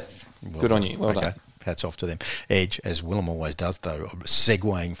whoever did that, good on you. Well done. Hats off to them. Edge, as Willem always does, though,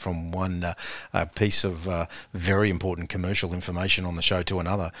 segueing from one piece of very important commercial information on the show to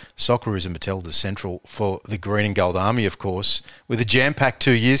another. Socceroos and Matildas central for the Green and Gold Army, of course, with a jam-packed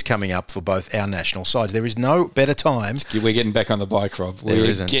 2 years coming up for both our national sides. There is no better time. We're getting back on the bike, Rob.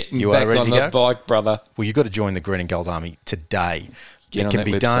 We're getting back on the bike, brother. Well, you've got to join the Green and Gold Army today. It can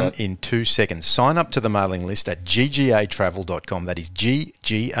be done in 2 seconds. Sign up to the mailing list at ggAtravel.com. That is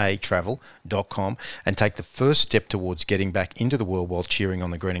ggAtravel.com, and take the first step towards getting back into the world while cheering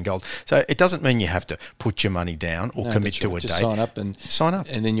on the green and gold. So it doesn't mean you have to put your money down or commit to a date. Sign up. And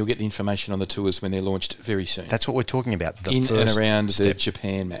then you'll get the information on the tours when they're launched very soon. That's what we're talking about. In and around the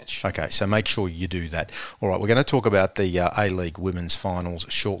Japan match. Okay, so make sure you do that. All right, we're going to talk about the A-League women's finals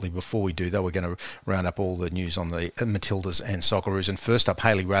shortly. Before we do that, we're going to round up all the news on the Matildas and Socceroos. And first up,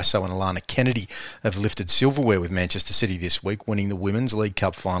 Hayley Raso and Alana Kennedy have lifted silverware with Manchester City this week, winning the Women's League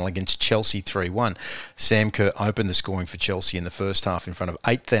Cup final against Chelsea 3-1. Sam Kerr opened the scoring for Chelsea in the first half in front of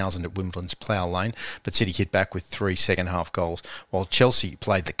 8,000 at Wimbledon's Plough Lane, but City hit back with 3 second-half goals. While Chelsea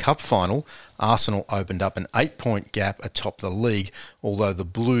played the cup final, Arsenal opened up an 8-point gap atop the league, although the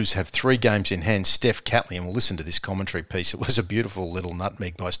Blues have 3 games in hand. Steph Catley, and we'll listen to this commentary piece, it was a beautiful little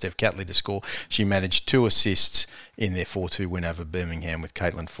nutmeg by Steph Catley to score. She managed 2 assists in their 4-2 win over Birmingham, with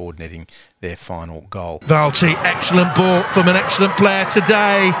Caitlin Ford netting their final goal. Valti, excellent ball from an excellent player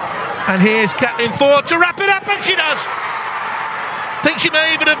today. And here's Caitlin Ford to wrap it up, and she does. I think she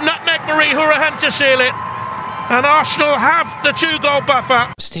may even have nutmegged Marie Hourahan to seal it. And Arsenal have the 2-goal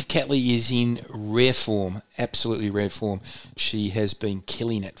buffer. Steph Catley is in rare form, absolutely rare form. She has been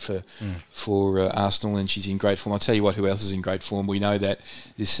killing it for Arsenal, and she's in great form. I'll tell you what, who else is in great form? We know that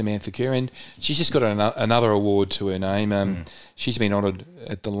is Samantha Kerr, and she's just got another award to her name. She's been honoured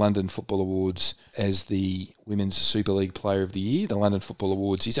at the London Football Awards as the Women's Super League Player of the Year. The London Football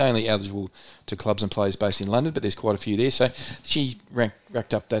Awards is only eligible to clubs and players based in London, but there's quite a few there. So she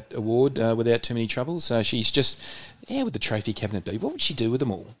racked up that award without too many troubles. So she's just, with the trophy cabinet be, what would she do with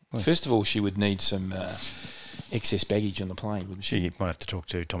them all? Well, first of all, she would need some excess baggage on the plane, wouldn't she? She might have to talk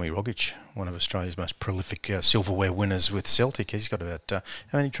to Tommy Rogic, one of Australia's most prolific silverware winners with Celtic. He's got about,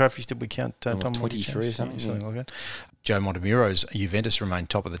 how many trophies did we count, Tom? 23 or something like that. Joe Montemuro's Juventus remain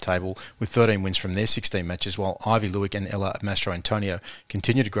top of the table with 13 wins from their 16 matches, while Ivy Lewick and Ella Mastro-Antonio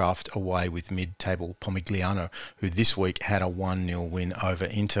continue to graft away with mid-table Pomigliano, who this week had a 1-0 win over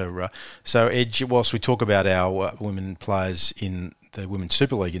Inter. So, Edge, whilst we talk about our women players in the Women's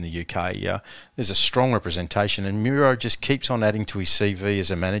Super League in the UK, there's a strong representation, and Muro just keeps on adding to his CV as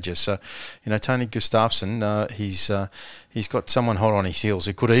a manager. So, Tony Gustafsson, he's got someone hot on his heels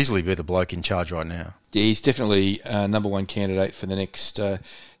who could easily be the bloke in charge right now. Yeah, he's definitely number one candidate for the next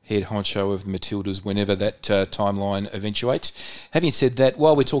head honcho of the Matildas whenever that timeline eventuates. Having said that,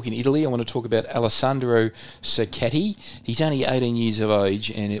 while we're talking Italy, I want to talk about Alessandro Cercati. He's only 18 years of age,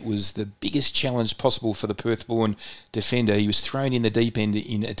 and it was the biggest challenge possible for the Perth-born defender. He was thrown in the deep end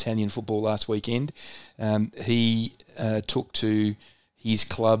in Italian football last weekend. He took to his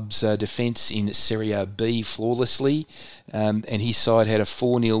club's defence in Serie B flawlessly, and his side had a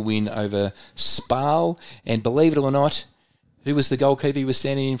 4-0 win over Spal. And believe it or not, who was the goalkeeper he was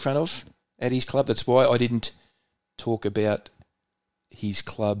standing in front of at his club? That's why I didn't talk about his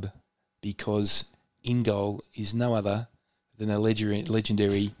club, because in goal is no other than the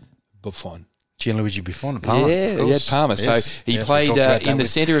legendary Buffon. Gianluigi Buffon at Parma. Yeah, he had Parma. Yes. So he played in the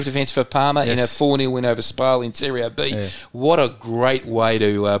centre of defence for Parma in a 4-0 win over Spal in Serie B. Yeah. What a great way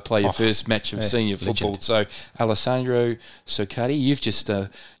to play your first match of senior football. So Alessandro Cercati,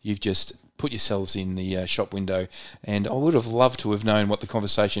 you've just put yourselves in the shop window, and I would have loved to have known what the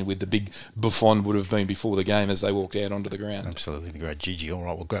conversation with the big Buffon would have been before the game as they walked out onto the ground. Absolutely, the great Gigi. All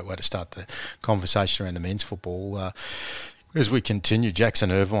right, well, great way to start the conversation around the men's football. As we continue,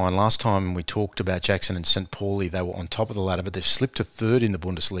 Jackson Irvine. Last time we talked about Jackson and St. Pauli, they were on top of the ladder, but they've slipped to third in the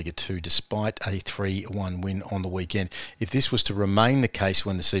Bundesliga 2 despite a 3-1 win on the weekend. If this was to remain the case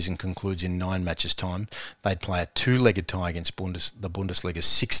when the season concludes in 9 matches' time, they'd play a 2-legged tie against the Bundesliga's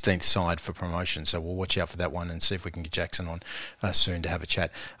 16th side for promotion. So we'll watch out for that one and see if we can get Jackson on soon to have a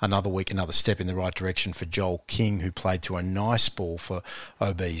chat. Another week, another step in the right direction for Joel King, who played through a nice ball for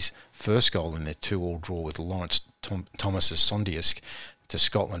OB's first goal in their 2-2 draw with Lawrence Thomas's Sondiusk to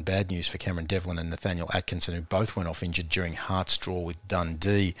Scotland. Bad news for Cameron Devlin and Nathaniel Atkinson, who both went off injured during Hearts' draw with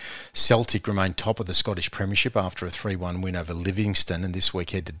Dundee. Celtic remain top of the Scottish Premiership after a 3-1 win over Livingston, and this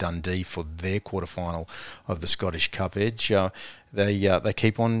week head to Dundee for their quarter-final of the Scottish Cup. Edge, they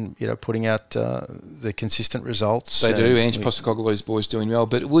keep on putting out the consistent results. They do. Ange Postecoglou's boys doing well,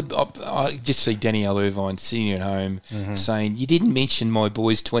 but I just see Danielle Irvine sitting at home saying, "You didn't mention my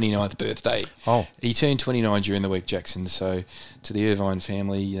boy's 29th birthday." Oh, he turned 29 during the week, Jackson. So to the Irvine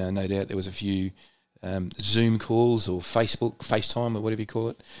family, no doubt there was a few Zoom calls or FaceTime or whatever you call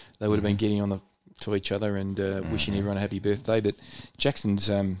it. They would have been getting to each other and wishing everyone a happy birthday. But Jackson's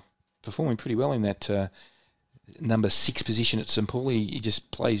performing pretty well in that number 6 position at St. Pauli. He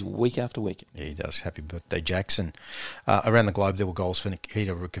just plays week after week. Yeah, he does. Happy birthday, Jackson. Around the globe, there were goals for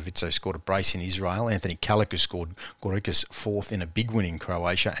Nikita Rukavica, scored a brace in Israel. Anthony Kaliku scored Gorica's 4th in a big win in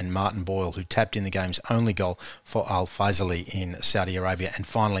Croatia. And Martin Boyle, who tapped in the game's only goal for Al Faisali in Saudi Arabia. And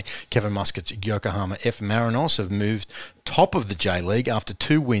finally, Kevin Muscat's Yokohama F. Marinos have moved top of the J-League after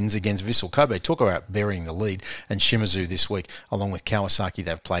 2 wins against Vissel Kobe. Talk about burying the lead. And Shimizu this week, along with Kawasaki,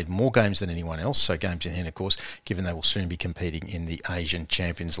 they've played more games than anyone else. So games in hand, of course, given they will soon be competing in the Asian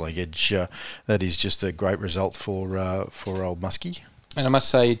Champions League. That is just a great result for old Muskie. And I must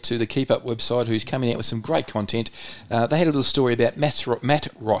say to the Keep Up website, who's coming out with some great content, they had a little story about Matt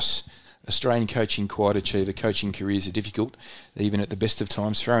Ross, Australian coaching quad achiever. Coaching careers are difficult, even at the best of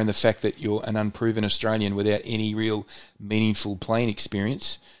times. Throwing the fact that you're an unproven Australian without any real meaningful playing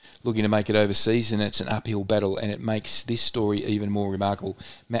experience, looking to make it overseas, and it's an uphill battle, and it makes this story even more remarkable.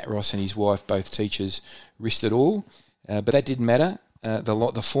 Matt Ross and his wife, both teachers, risked it all, but that didn't matter.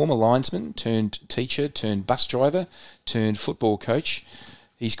 The former linesman turned teacher, turned bus driver, turned football coach.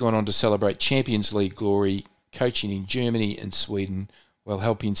 He's gone on to celebrate Champions League glory, coaching in Germany and Sweden, while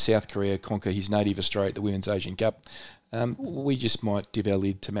helping South Korea conquer his native Australia at the Women's Asian Cup. We just might dip our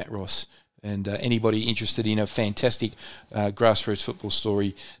lid to Matt Ross. And anybody interested in a fantastic grassroots football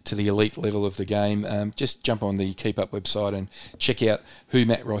story to the elite level of the game, just jump on the Keep Up website and check out who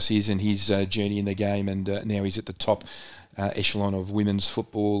Matt Ross is and his journey in the game. And now he's at the top echelon of women's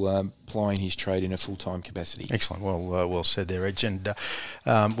football, plying his trade in a full-time capacity. Excellent. Well said there, Edge. And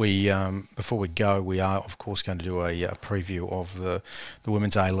before we go, we are, of course, going to do a preview of the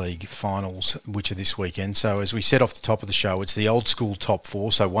Women's A-League finals, which are this weekend. So as we said off the top of the show, it's the old-school top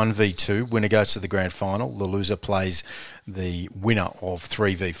 4, so 1v2. Winner goes to the grand final. The loser plays the winner of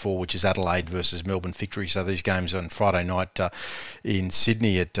 3v4, which is Adelaide versus Melbourne Victory. So these games on Friday night in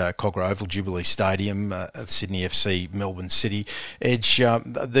Sydney at Cogra Oval, Jubilee Stadium, Sydney FC, Melbourne City. Edge,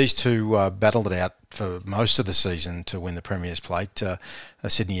 these two battled it out for most of the season to win the Premier's Plate.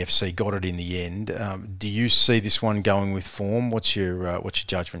 Sydney FC got it in the end. Do you see this one going with form? What's your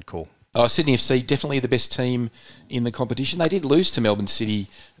judgment call? Sydney FC, definitely the best team in the competition. They did lose to Melbourne City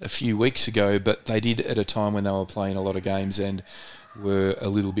a few weeks ago, but they did at a time when they were playing a lot of games and were a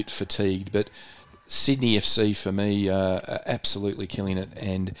little bit fatigued. But Sydney FC, for me, are absolutely killing it,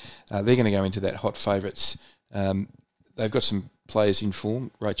 and they're going to go into that hot favourites. They've got some players in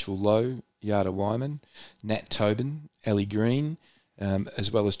form: Rachel Lowe, Yada Wyman, Nat Tobin, Ellie Green, as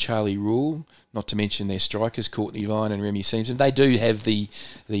well as Charlie Rule, not to mention their strikers, Courtney Vine and Remy Simpson. They do have the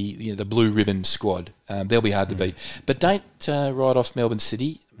blue ribbon squad. They'll be hard to beat. But don't write off Melbourne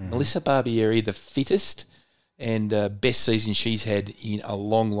City. Melissa Barbieri, the fittest and best season she's had in a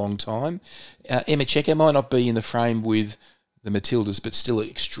long, long time. Emma Checker might not be in the frame with the Matildas, but still an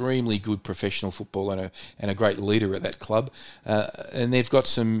extremely good professional footballer and a great leader at that club. And they've got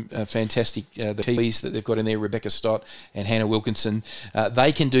some fantastic, the Kiwis that they've got in there, Rebecca Stott and Hannah Wilkinson.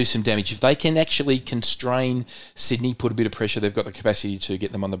 They can do some damage. If they can actually constrain Sydney, put a bit of pressure, they've got the capacity to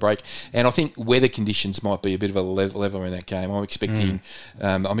get them on the break. And I think weather conditions might be a bit of a leveler in that game. I'm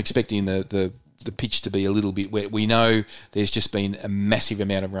expecting the pitch to be a little bit wet. We know there's just been a massive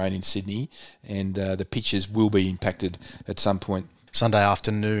amount of rain in Sydney, and the pitches will be impacted at some point. Sunday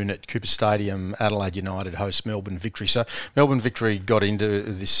afternoon at Cooper Stadium, Adelaide United host Melbourne Victory. So Melbourne Victory got into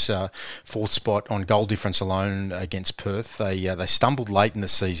this fourth spot on goal difference alone against Perth. They stumbled late in the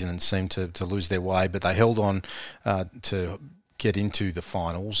season and seemed to lose their way, but they held on to get into the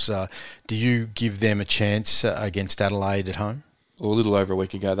finals. Do you give them a chance against Adelaide at home? Well, a little over a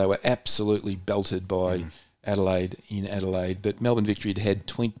week ago, they were absolutely belted by Adelaide in Adelaide, but Melbourne Victory had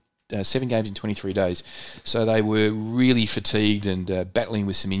 7 games in 23 days, so they were really fatigued and battling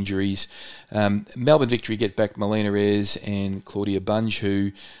with some injuries. Melbourne Victory get back Melina Ayres and Claudia Bunge,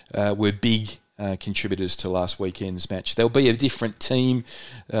 who were big contributors to last weekend's match. There'll be a different team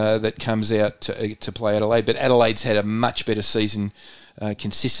that comes out to play Adelaide, but Adelaide's had a much better season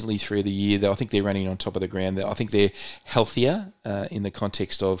consistently through the year. I think they're running on top of the ground. I think they're healthier in the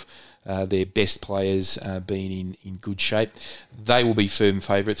context of their best players being in good shape. They will be firm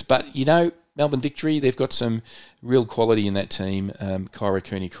favourites. But, Melbourne Victory, they've got some real quality in that team. Kyra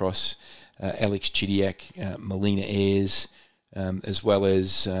Cooney-Cross, Alex Chidiac, Melina Ayres, as well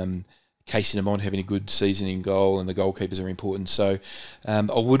as Casey Namont having a good season in goal, and the goalkeepers are important. So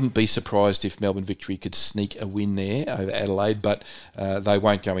I wouldn't be surprised if Melbourne Victory could sneak a win there over Adelaide, but they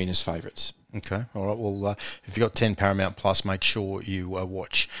won't go in as favourites. Okay, all right. Well, if you've got 10 Paramount Plus, make sure you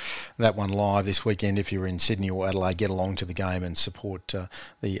watch that one live this weekend. If you're in Sydney or Adelaide, get along to the game and support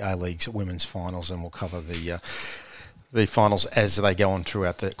the A-League's women's finals, and we'll cover the finals as they go on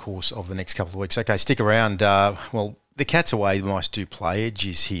throughout the course of the next couple of weeks. Okay, stick around. The Cats away might do play. Edge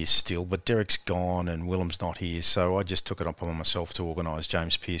is here still, but Derek's gone and Willem's not here, so I just took it upon myself to organise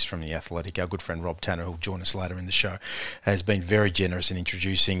James Pearce from The Athletic. Our good friend Rob Tanner, who'll join us later in the show, has been very generous in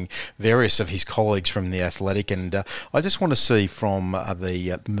introducing various of his colleagues from The Athletic, and I just want to see from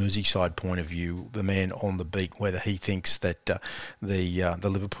the Merseyside point of view, the man on the beat, whether he thinks that the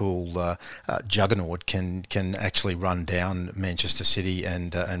Liverpool juggernaut can actually run down Manchester City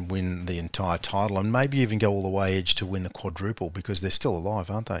and win the entire title, and maybe even go all the way, Edge, to win the quadruple, because they're still alive,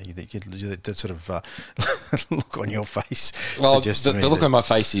 aren't they? That sort of look on your face. Well, the look on my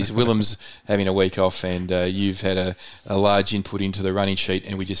face is Willem's having a week off, and you've had a large input into the running sheet,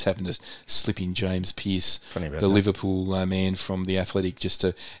 and we just happened to slip in James Pearce, the Liverpool man from The Athletic, just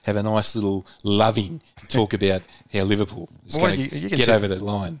to have a nice little loving talk about how Liverpool is going to get over the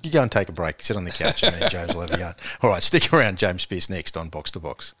line. You go and take a break, sit on the couch, and then James will have a yarn. All right, stick around. James Pearce next on Box to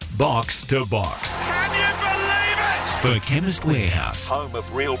Box. Box to Box. Can you believe it? For Chemist Warehouse Home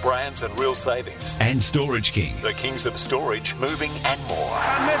of real brands and real savings. and Storage King. The kings of storage, moving and more.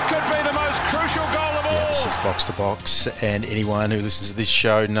 And this could be the most crucial goal of all. This is Box to Box, and anyone who listens to this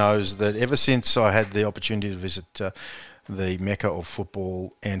show knows that ever since I had the opportunity to visit the Mecca of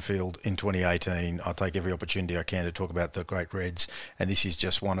football, Anfield, in 2018, I take every opportunity I can to talk about the Great Reds, and this is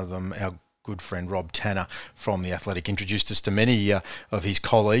just one of them. Our good friend Rob Tanner from The Athletic introduced us to many of his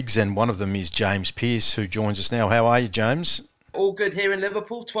colleagues, and one of them is James Pearce, who joins us now. How are you, James? All good here in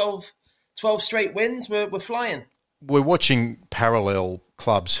Liverpool. 12 straight wins. We're flying. We're watching parallel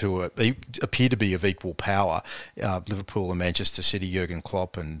clubs who appear to be of equal power. Liverpool and Manchester City, Jurgen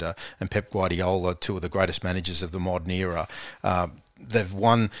Klopp and Pep Guardiola, two of the greatest managers of the modern era. They've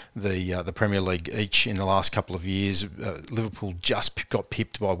won the Premier League each in the last couple of years. Liverpool just got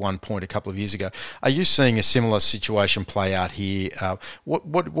pipped by 1 point a couple of years ago. Are you seeing a similar situation play out here?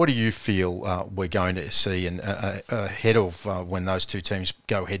 What do you feel we're going to see ahead of when those two teams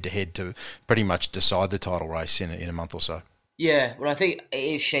go head to head to pretty much decide the title race in a month or so? Yeah, well, I think it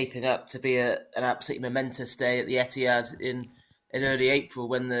is shaping up to be an absolutely momentous day at the Etihad in early April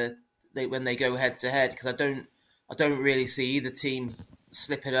when they go head to head, because I don't really see either team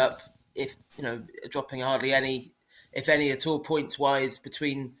slipping up, dropping hardly any, if any at all, points wise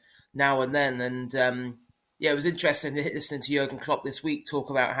between now and then. And it was interesting listening to Jurgen Klopp this week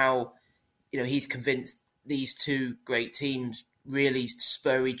talk about how he's convinced these two great teams really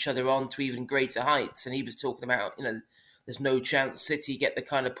spur each other on to even greater heights. And he was talking about there's no chance City get the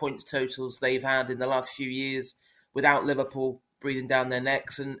kind of points totals they've had in the last few years without Liverpool breathing down their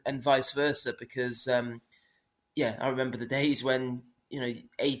necks, and vice versa, because I remember the days when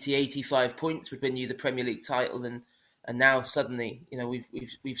 80, 85 points would win you the Premier League title, and now suddenly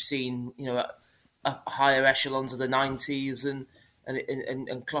we've seen higher echelons of the 90s and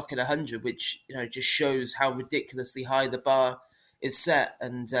clocking 100, which just shows how ridiculously high the bar is set.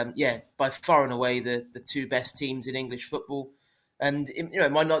 And by far and away the two best teams in English football. And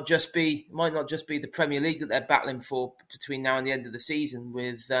it might not just be the Premier League that they're battling for between now and the end of the season,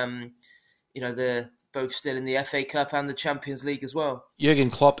 with the both still in the FA Cup and the Champions League as well. Jurgen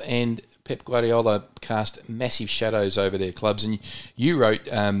Klopp and Pep Guardiola cast massive shadows over their clubs, and you wrote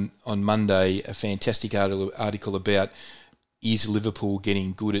on Monday a fantastic article about, is Liverpool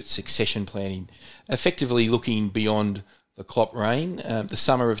getting good at succession planning, effectively looking beyond the Klopp reign. The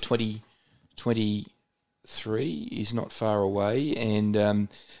summer of 2023 is not far away, and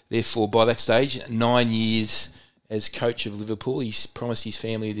therefore by that stage, 9 years as coach of Liverpool. He's promised his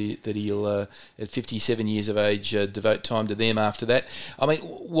family that he'll, at 57 years of age, devote time to them after that. I mean,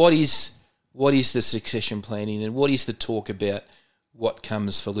 what is the succession planning, and what is the talk about what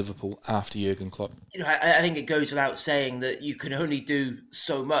comes for Liverpool after Jurgen Klopp? I think it goes without saying that you can only do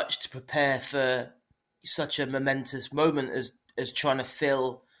so much to prepare for such a momentous moment as trying to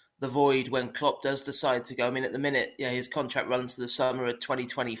fill the void when Klopp does decide to go. I mean, at the minute, his contract runs to the summer of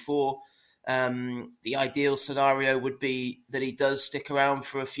 2024. The ideal scenario would be that he does stick around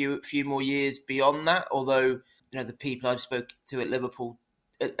for a few more years beyond that. Although, the people I've spoken to at Liverpool,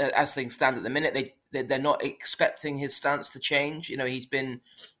 as things stand at the minute, they're not expecting his stance to change. He's been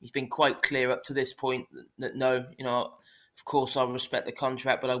quite clear up to this point that no, of course I'll respect the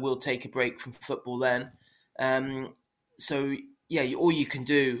contract, but I will take a break from football then. So all you can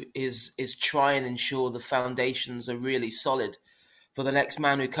do is try and ensure the foundations are really solid for the next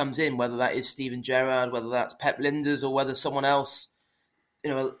man who comes in, whether that is Steven Gerrard, whether that's Pep Lijnders, or whether someone else,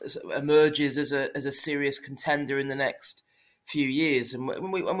 emerges as a serious contender in the next few years. And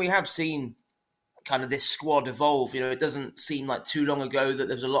we have seen kind of this squad evolve. It doesn't seem like too long ago that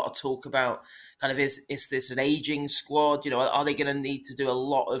there was a lot of talk about kind of is this an aging squad? Are they going to need to do a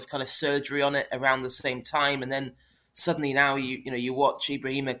lot of kind of surgery on it around the same time? And then suddenly now you watch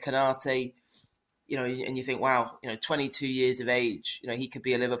Ibrahima Konate, and you think, wow, 22 years of age, he could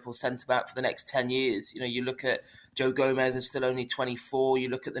be a Liverpool centre-back for the next 10 years. You look at Joe Gomez is still only 24. You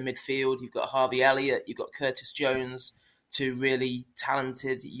look at the midfield, you've got Harvey Elliott, you've got Curtis Jones, two really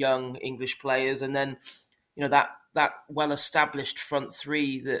talented young English players. And then, that well-established front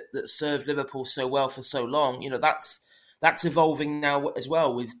three that served Liverpool so well for so long, that's evolving now as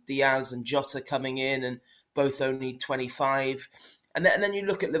well, with Diaz and Jota coming in and both only 25. And then you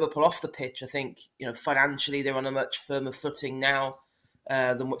look at Liverpool off the pitch. I think financially they're on a much firmer footing now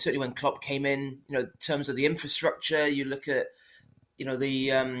than certainly when Klopp came in. In terms of the infrastructure, you look at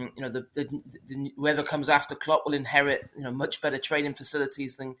whoever comes after Klopp will inherit much better training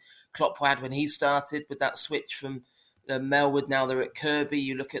facilities than Klopp had when he started. With that switch from Melwood, now they're at Kirkby.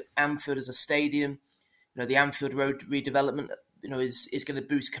 You look at Anfield as a stadium. The Anfield Road redevelopment is going to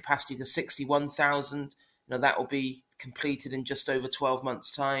boost capacity to 61,000. That will be completed in just over 12 months'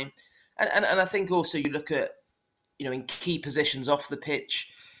 time. And I think also you look at, in key positions off the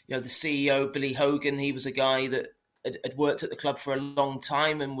pitch, the CEO, Billy Hogan, he was a guy that had worked at the club for a long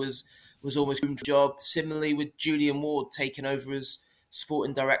time and was almost groomed for the job. Similarly with Julian Ward taking over as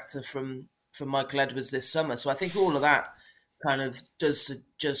sporting director from Michael Edwards this summer. So I think all of that kind of does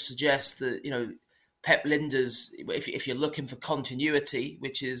just suggest that, Pep Lijnders, if you're looking for continuity,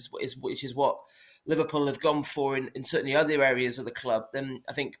 which is what Liverpool have gone for in certainly other areas of the club, then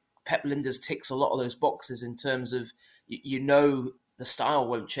I think Pep Lijnders ticks a lot of those boxes in terms of, the style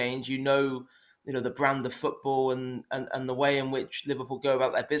won't change, the brand of football and the way in which Liverpool go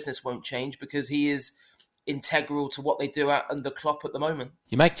about their business won't change, because he is integral to what they do under Klopp at the moment.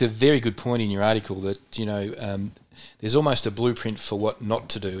 You make the very good point in your article that, there's almost a blueprint for what not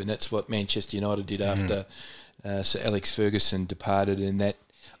to do, and that's what Manchester United did after Sir Alex Ferguson departed, and that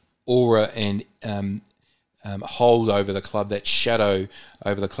aura and hold over the club, that shadow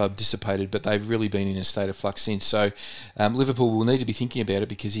over the club dissipated, but they've really been in a state of flux since. So Liverpool will need to be thinking about it,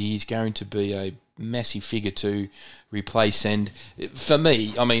 because he's going to be a massive figure to replace. And for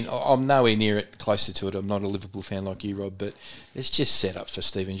me, I mean, I'm nowhere near it, closer to it. I'm not a Liverpool fan like you, Rob, but it's just set up for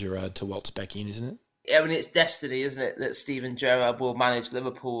Steven Gerrard to waltz back in, isn't it? I mean, it's destiny, isn't it, that Steven Gerrard will manage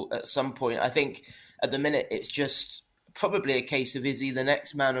Liverpool at some point. I think at the minute it's just probably a case of, is he the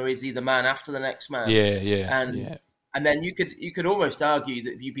next man or is he the man after the next man? And then you could almost argue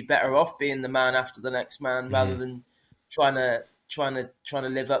that you'd be better off being the man after the next man rather than trying to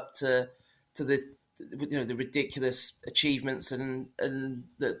live up to the ridiculous achievements and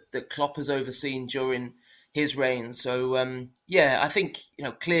that Klopp has overseen during his reign. So I think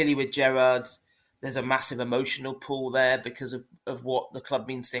clearly with Gerrard, there's a massive emotional pull there because of what the club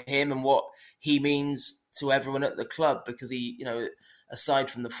means to him and what he means to everyone at the club. Because he,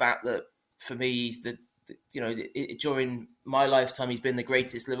 aside from the fact that for me, he's during my lifetime, he's been the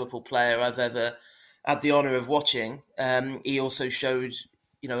greatest Liverpool player I've ever had the honour of watching. He also showed,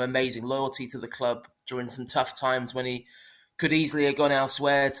 amazing loyalty to the club during some tough times when he could easily have gone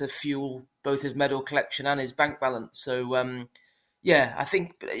elsewhere to fuel both his medal collection and his bank balance. So, I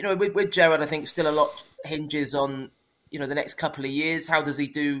think, with Gerrard, I think still a lot hinges on, the next couple of years. How does he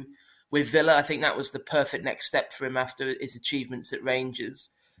do with Villa? I think that was the perfect next step for him after his achievements at Rangers.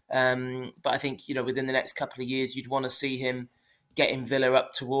 But I think, within the next couple of years, you'd want to see him getting Villa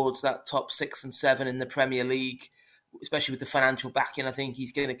up towards that top 6 and 7 in the Premier League, especially with the financial backing. I think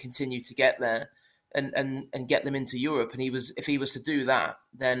he's going to continue to get there. and get them into Europe. And if he was to do that,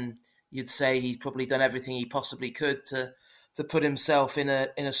 then you'd say he's probably done everything he possibly could to put himself in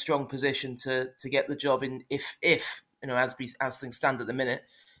a strong position to get the job in if as things stand at the minute,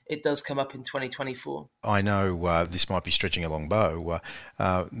 it does come up in 2024. I know this might be stretching a long bow.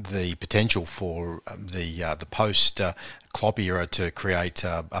 The potential for the post Klopp era to create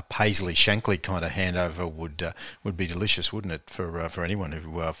a Paisley-Shankly kind of handover would be delicious, wouldn't it, for anyone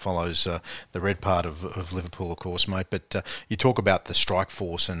who follows the red part of Liverpool, of course, mate. But you talk about the strike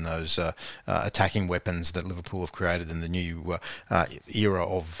force and those attacking weapons that Liverpool have created in the new era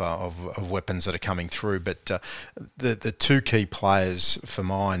of weapons that are coming through. But the two key players for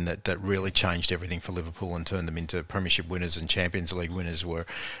mine that really changed everything for Liverpool and turned them into Premiership winners and Champions League winners were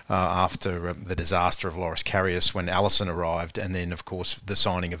after the disaster of Loris Karius when Alisson arrived, and then of course the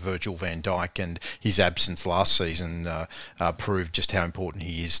signing of Virgil van Dijk, and his absence last season proved just how important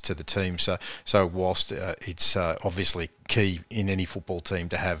he is to the team. So whilst it's obviously key in any football team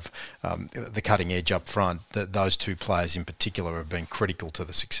to have the cutting edge up front, those two players in particular have been critical to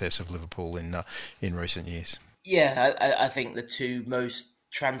the success of Liverpool in recent years. Yeah, I think the two most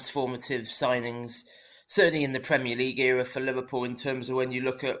transformative signings, certainly in the Premier League era for Liverpool, in terms of when you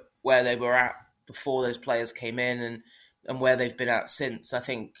look at where they were at before those players came in and where they've been at since. I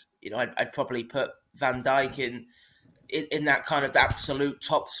think I'd probably put Van Dijk in that kind of absolute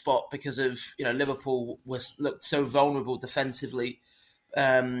top spot because of Liverpool looked so vulnerable defensively.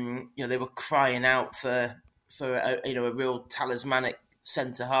 They were crying out for a real talismanic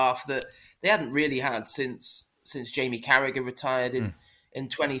centre half that they hadn't really had since Jamie Carragher retired in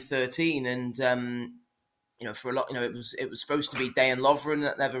 2013, and for a lot, it was supposed to be Dejan Lovren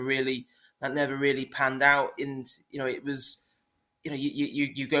that never really panned out, and it was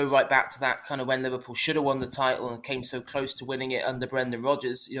you go right back to that kind of when Liverpool should have won the title and came so close to winning it under Brendan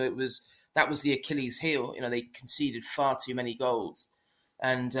Rodgers. That was the Achilles heel. They conceded far too many goals,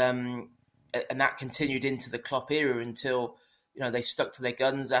 and that continued into the Klopp era until they stuck to their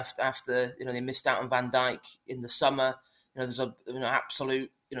guns after they missed out on Van Dijk in the summer. There's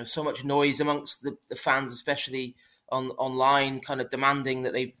absolute so much noise amongst the fans, especially online, kind of demanding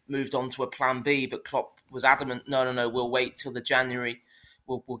that they moved on to a plan B. But Klopp was adamant, no, we'll wait till the January.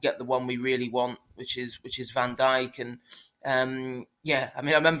 We'll get the one we really want, which is Van Dijk. And I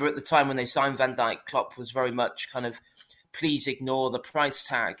remember at the time when they signed Van Dijk, Klopp was very much kind of, please ignore the price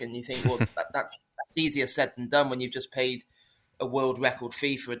tag. And you think, well, that's easier said than done when you've just paid a world record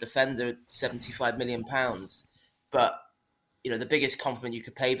fee for a defender, £75 million. But the biggest compliment you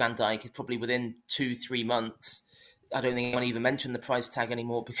could pay Van Dijk is probably within 2-3 months. I don't think anyone even mentioned the price tag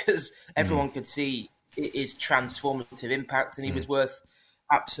anymore because everyone could see his transformative impact, and he was worth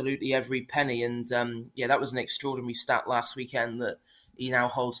absolutely every penny. And that was an extraordinary stat last weekend that he now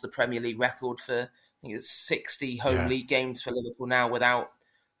holds the Premier League record for, I think it's 60 home league games for Liverpool now without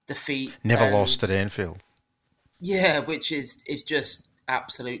defeat. Never lost at Anfield. Yeah, which is just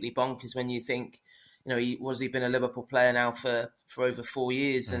absolutely bonkers when you think, he's been a Liverpool player now for over 4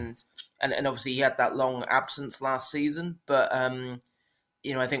 years, and obviously he had that long absence last season. But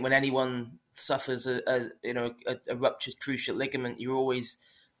I think when anyone suffers a ruptured cruciate ligament, you always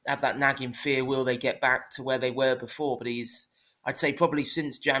have that nagging fear: will they get back to where they were before? But I'd say probably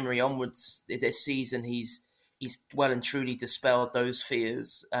since January onwards this season, he's well and truly dispelled those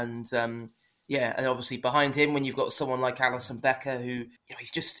fears. And and obviously behind him, when you've got someone like Alisson Becker, who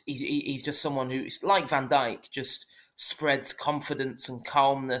he's just someone who's like Van Dijk, just spreads confidence and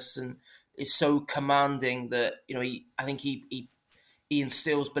calmness, and is so commanding that I think he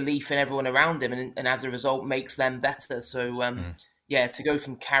instills belief in everyone around him, and as a result makes them better. So to go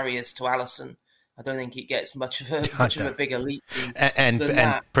from Karius to Alisson, I don't think it gets much of a bigger leap.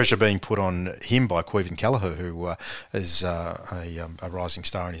 And pressure being put on him by Caoimhin Kelleher, who is a rising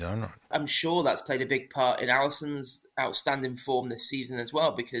star in his own right. I'm sure that's played a big part in Alisson's outstanding form this season as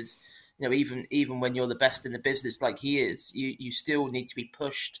well, because even when you're the best in the business like he is, you still need to be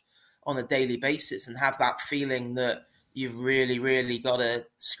pushed on a daily basis and have that feeling that you've really, really got to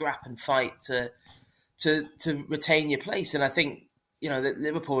scrap and fight to retain your place. And I think that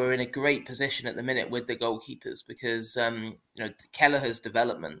Liverpool are in a great position at the minute with the goalkeepers because Kelleher's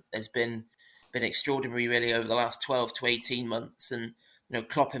development has been extraordinary really over the last 12 to 18 months, and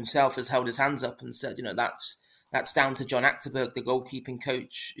Klopp himself has held his hands up and said that's down to John Achterberg, the goalkeeping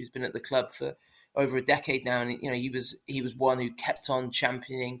coach who's been at the club for over a decade now, and he was one who kept on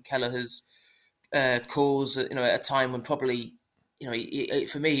championing Kelleher's cause at a time when probably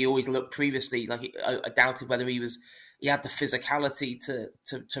for me he always looked previously like I doubted whether he had the physicality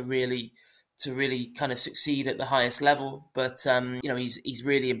to really really kind of succeed at the highest level. But he's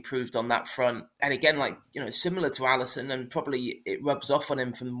really improved on that front. And again, similar to Alisson, and probably it rubs off on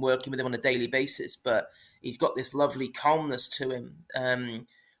him from working with him on a daily basis. But he's got this lovely calmness to him,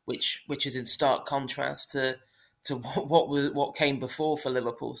 which is in stark contrast to what came before for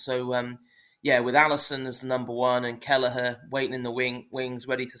Liverpool. So with Alisson as the number one and Kelleher waiting in the wings,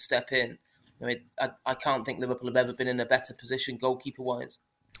 ready to step in. I can't think Liverpool have ever been in a better position goalkeeper-wise.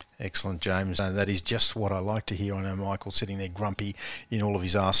 Excellent, James. That is just what I like to hear. I know Michael sitting there grumpy in all of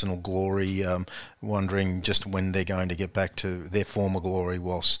his Arsenal glory, wondering just when they're going to get back to their former glory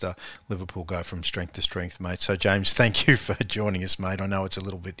whilst Liverpool go from strength to strength, mate. So, James, thank you for joining us, mate. I know it's a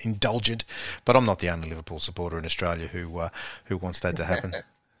little bit indulgent, but I'm not the only Liverpool supporter in Australia who wants that to happen.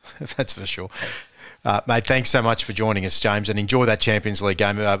 That's for sure. Mate, thanks so much for joining us, James, and enjoy that Champions League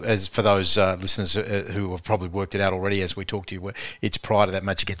game. As for those listeners who have probably worked it out already as we talk to you, it's prior to that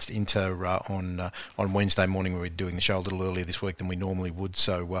match. It gets into on Wednesday morning. We're doing the show a little earlier this week than we normally would.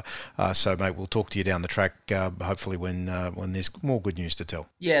 So, mate, we'll talk to you down the track, hopefully when there's more good news to tell.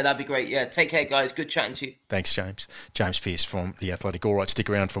 Yeah, that'd be great. Yeah, take care, guys. Good chatting to you. Thanks, James. James Pearce from The Athletic. All right, stick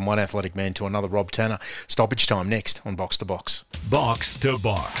around from one athletic man to another. Rob Tanner. Stoppage time next on Box to Box. Box to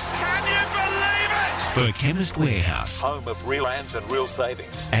Box. Can you believe it? For Chemist Warehouse Home of real ands and real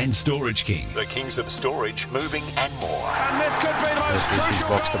savings. and Storage King. The kings of storage, moving and more. And this could be the most This is crucial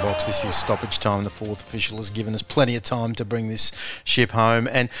Box to goal. Box. This is stoppage time. The fourth official has given us plenty of time to bring this ship home.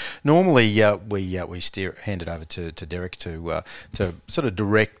 And normally we hand it over to Derek to sort of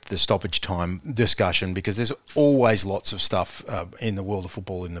direct the stoppage time discussion, because there's always lots of stuff in the world of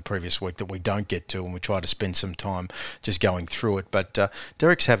football in the previous week that we don't get to, and we try to spend some time just going through it. But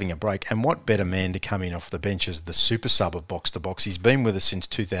Derek's having a break, and what better man to come in off the bench as the super sub of Box to Box. He's been with us since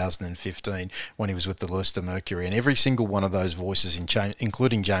 2015 when he was with the Leicester Mercury, and every single one of those voices,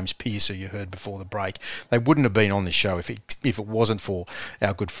 including James Pearce, who you heard before the break, they wouldn't have been on this show if it wasn't for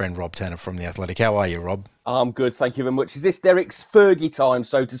our good friend Rob Tanner from The Athletic. How are you, Rob? I'm good, thank you very much. Is this Derek's Fergie time,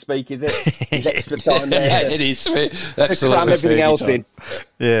 so to speak, is it? His extra time there? Yeah, it is. Absolutely. To cram everything else in.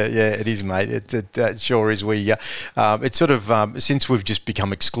 Yeah, it is, mate. It sure is. It's sort of since we've just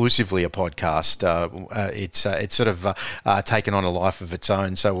become exclusively a podcast, it's sort of taken on a life of its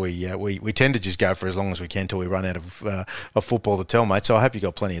own. So we tend to just go for as long as we can till we run out of football to tell, mate. So I hope you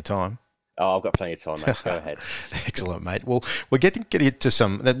got plenty of time. Oh, I've got plenty of time, mate. Go ahead. Excellent, mate. Well, we're getting to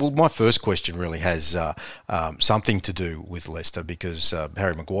some... Well, my first question really has something to do with Leicester, because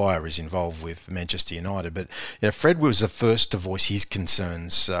Harry Maguire is involved with Manchester United. But Fred was the first to voice his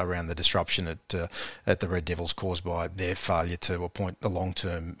concerns around the disruption at the Red Devils caused by their failure to appoint a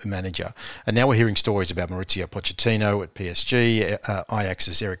long-term manager. And now we're hearing stories about Maurizio Pochettino at PSG,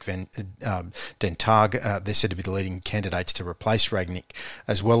 Ajax's Eric Den Taag. They're said to be the leading candidates to replace Rangnick,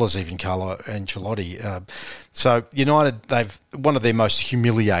 as well as even Carlo Ancelotti. So United, they've one of their most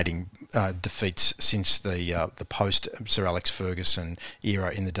humiliating defeats since the post Sir Alex Ferguson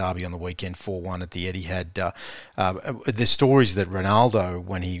era in the derby on the weekend, 4-1 at the Etihad. There's stories that Ronaldo,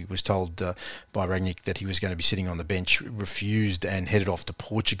 when he was told by Rangnick that he was going to be sitting on the bench, refused and headed off to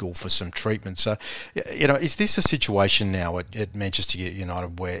Portugal for some treatment. So, is this a situation now at Manchester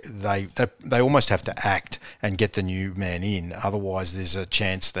United where they almost have to act and get the new man in? Otherwise, there's a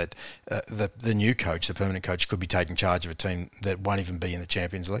chance that the new coach, the permanent coach, could be taking charge of a team that won't even be in the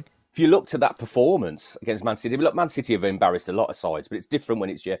Champions League. If you looked at that performance against Man City, look, Man City have embarrassed a lot of sides, but it's different when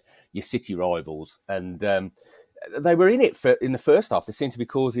it's your City rivals. And they were in it in the first half. They seemed to be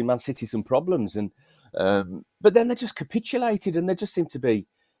causing Man City some problems, but then they just capitulated, and there just seemed to be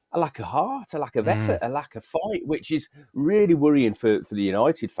a lack of heart, a lack of effort, a lack of fight, which is really worrying for the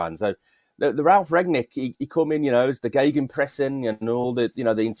United fans. So the Ralph Rangnick, he come in, as the gegenpressing and all the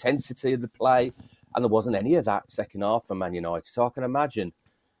the intensity of the play, and there wasn't any of that second half for Man United. So I can imagine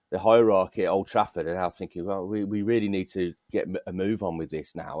the hierarchy at Old Trafford and how thinking, well, we really need to get a move on with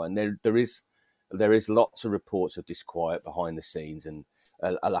this now. And there is lots of reports of disquiet behind the scenes and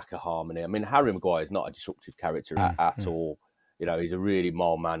a lack of harmony. I mean, Harry Maguire is not a disruptive character at all. He's a really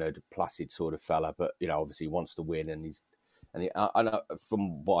mild-mannered, placid sort of fella, but obviously he wants to win, and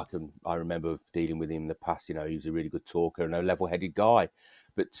from what I remember of dealing with him in the past, he was a really good talker and a level-headed guy.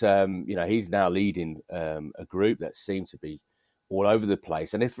 But he's now leading a group that seems to be all over the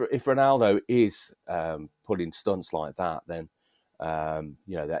place. And if Ronaldo is pulling stunts like that, then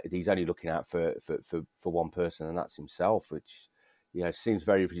that he's only looking out for one person, and that's himself, which seems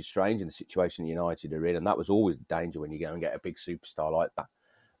very, very strange in the situation United are in. And that was always the danger when you go and get a big superstar like that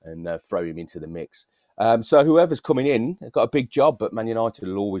and throw him into the mix. So whoever's coming in, they've got a big job, but Man United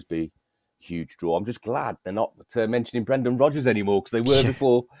will always be a huge draw. I'm just glad they're not mentioning Brendan Rodgers anymore, because they were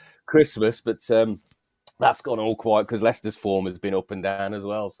before Christmas, but that's gone all quiet because Leicester's form has been up and down as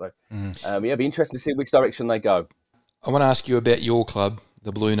well. So, it'll be interesting to see which direction they go. I want to ask you about your club,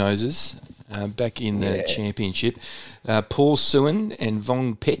 the Blue Noses, back in the Championship. Paul Suin and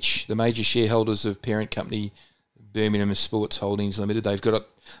Vong Petch, the major shareholders of parent company Birmingham Sports Holdings Limited, they've got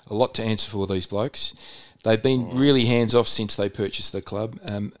a lot to answer for, these blokes. They've been really hands-off since they purchased the club.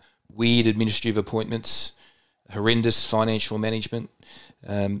 Weird administrative appointments, horrendous financial management.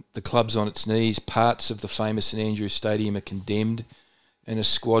 The club's on its knees. Parts of the famous St Andrews Stadium are condemned, and a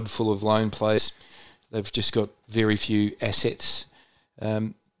squad full of loan players. They've just got very few assets.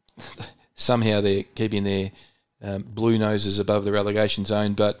 Somehow they're keeping their Blue Noses above the relegation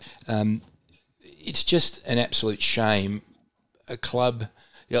zone, but it's just an absolute shame. A club,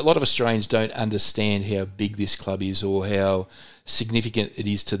 a lot of Australians don't understand how big this club is or how significant it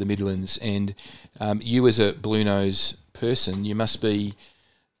is to the Midlands. And you, as a Blue Nose person, you must be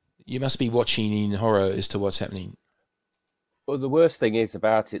watching in horror as to what's happening. Well, the worst thing is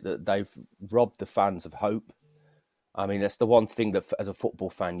about it that they've robbed the fans of hope. I mean, that's the one thing that, as a football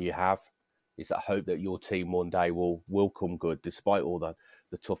fan, you have, is that hope that your team one day will come good, despite all the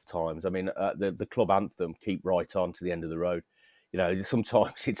tough times. I mean, the club anthem, "Keep right on to the end of the road." You know,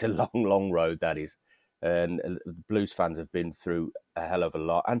 sometimes it's a long, long road, that is. And Blues fans have been through a hell of a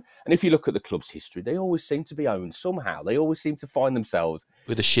lot. And if you look at the club's history, they always seem to be owned somehow. They always seem to find themselves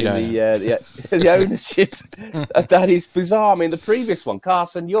with a shit owner. The ownership. That is bizarre. I mean, the previous one,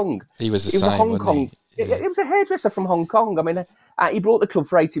 Carson Young. He was the same, wasn't he? It was a hairdresser from Hong Kong. I mean, he brought the club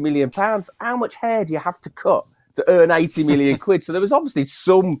for £80 million. How much hair do you have to cut to earn 80 million quid? So there was obviously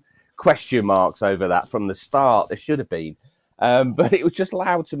some question marks over that from the start. There should have been. But it was just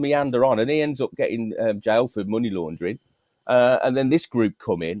allowed to meander on, and he ends up getting jailed for money laundering. And then this group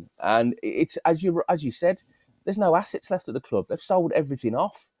come in, and it's as you said, there's no assets left at the club. They've sold everything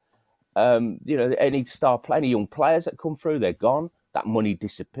off. Any young players that come through, they're gone. That money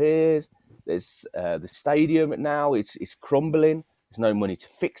disappears. There's the stadium now; it's crumbling. There's no money to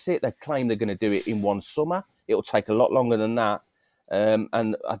fix it. They claim they're going to do it in one summer. It'll take a lot longer than that, and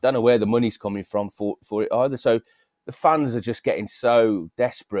I don't know where the money's coming from for it either. So the fans are just getting so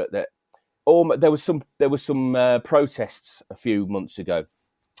desperate that there was some protests a few months ago.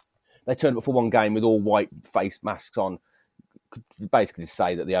 They turned up for one game with all white face masks on, basically to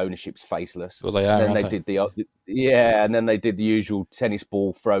say that the ownership's faceless. Well, they are. And then and then they did the usual tennis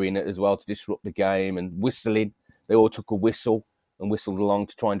ball throwing as well to disrupt the game and whistling. They all took a whistle and whistled along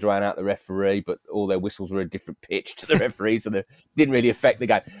to try and drown out the referee, but all their whistles were a different pitch to the referee, so they didn't really affect the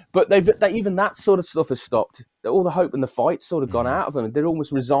game. But even that sort of stuff has stopped. All the hope and the fight's sort of gone out of them. They're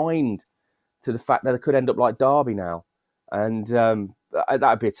almost resigned to the fact that they could end up like Derby now. And that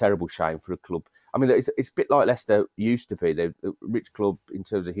would be a terrible shame for a club. I mean, it's a bit like Leicester used to be. They're a rich club in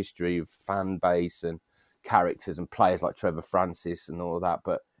terms of history of fan base and characters and players like Trevor Francis and all of that,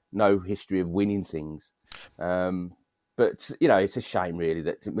 but no history of winning things. But, it's a shame, really,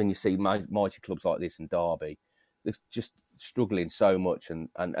 that when you see mighty clubs like this and Derby, they're just struggling so much and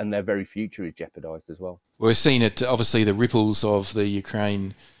their very future is jeopardised as well. We're seeing it, obviously, the ripples of the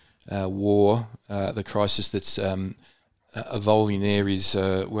Ukraine war, the crisis that's evolving there is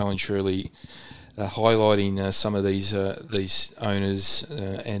well and truly highlighting some of these owners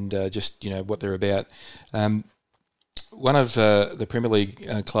and just, what they're about. One of the Premier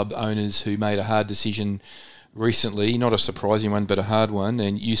League club owners who made a hard decision recently, not a surprising one, but a hard one,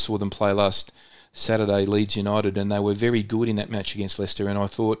 and you saw them play last Saturday, Leeds United, and they were very good in that match against Leicester, and I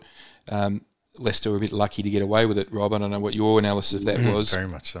thought Leicester were a bit lucky to get away with it. Rob, I don't know what your analysis of that was. Very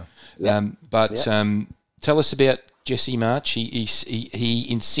much so. Tell us about Jesse March. He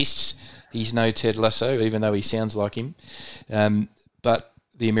insists he's no Ted Lasso, even though he sounds like him. But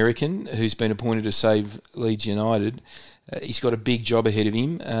the American, who's been appointed to save Leeds United, he's got a big job ahead of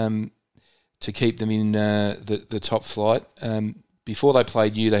him to keep them in the top flight. Before they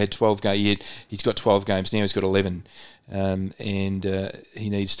played you, they had 12 games. He's got 12 games. Now he's got 11. And he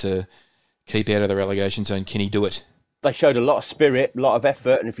needs to keep out of the relegation zone. Can he do it? They showed a lot of spirit, a lot of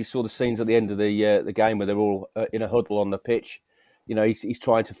effort. And if you saw the scenes at the end of the game where they're all in a huddle on the pitch, he's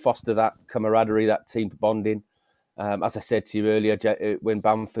trying to foster that camaraderie, that team bonding. As I said to you earlier, when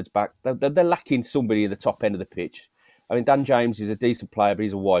Bamford's back, they're lacking somebody at the top end of the pitch. I mean, Dan James is a decent player, but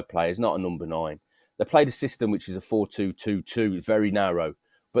he's a wide player. He's not a number 9. They played a system which is a 4-2-2-2, very narrow,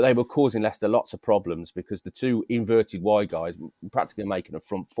 but they were causing Leicester lots of problems because the two inverted wide guys were practically making a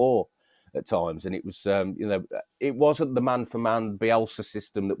front four at times. And it was, it wasn't the man-for-man Bielsa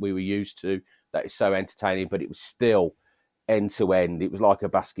system that we were used to that is so entertaining, but it was still end-to-end. It was like a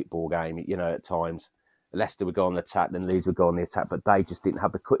basketball game, at times. Leicester would go on the attack, then Leeds would go on the attack, but they just didn't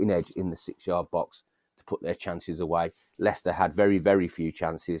have the cutting edge in the 6-yard box to put their chances away. Leicester had very, very few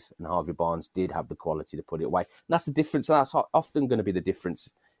chances, and Harvey Barnes did have the quality to put it away. And that's the difference. And that's often going to be the difference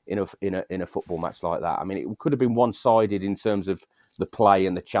in a football match like that. I mean, it could have been one-sided in terms of the play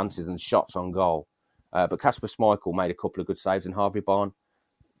and the chances and shots on goal. But Kasper Schmeichel made a couple of good saves, and Harvey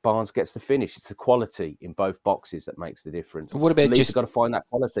Barnes gets the finish. It's the quality in both boxes that makes the difference. What about Leeds got to find that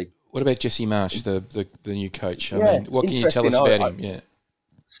quality? What about Jesse Marsch, the new coach? I mean, what can you tell us about him? Yeah,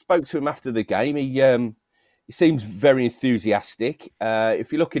 spoke to him after the game. He seems very enthusiastic.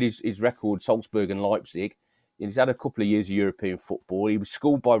 If you look at his record, Salzburg and Leipzig, he's had a couple of years of European football. He was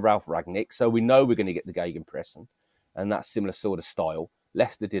schooled by Ralf Rangnick, so we know we're going to get the gegenpressing, and that similar sort of style.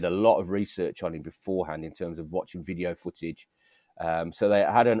 Leicester did a lot of research on him beforehand in terms of watching video footage. So they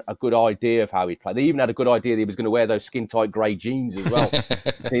had a good idea of how he'd play. They even had a good idea that he was going to wear those skin-tight grey jeans as well.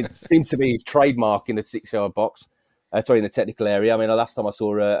 It seems to be his trademark in the 6-yard box. In the technical area. I mean, the last time I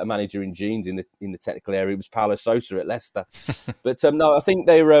saw a manager in jeans in the technical area, it was Paulo Sousa at Leicester. But no, I think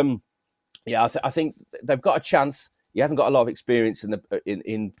they're... I think they've got a chance. He hasn't got a lot of experience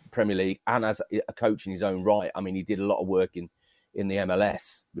in Premier League and as a coach in his own right. I mean, he did a lot of work in the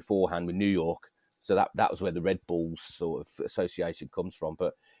MLS beforehand with New York. So that was where the Red Bulls sort of association comes from.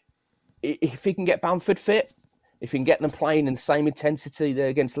 But if he can get Bamford fit, if he can get them playing in the same intensity there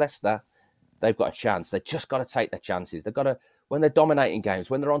against Leicester, they've got a chance. They've just got to take their chances. They've got to, when they're dominating games,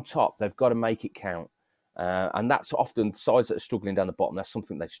 when they're on top, they've got to make it count. And that's often sides that are struggling down the bottom. That's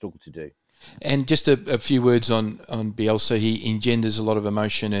something they struggle to do. And just a few words on Bielsa. He engenders a lot of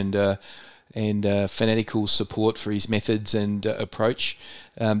emotion and fanatical support for his methods and approach.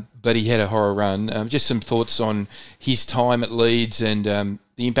 But he had a horror run. Just some thoughts on his time at Leeds and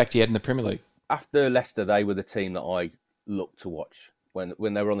the impact he had in the Premier League. After Leicester, they were the team that I looked to watch.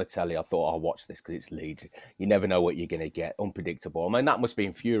 When they were on the telly, I thought, I'll watch this because it's Leeds. You never know what you're going to get. Unpredictable. I mean, that must be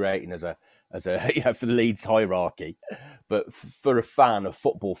infuriating as a for the Leeds hierarchy. But for a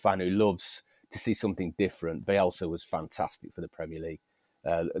football fan who loves to see something different, Bielsa was fantastic for the Premier League.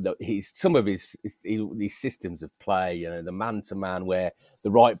 Some of his systems of play, the man-to-man where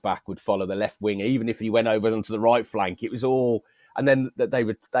the right back would follow the left wing, even if he went over onto the right flank, it was all... And then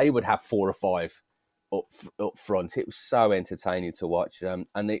they would have 4 or 5 up front. It was so entertaining to watch.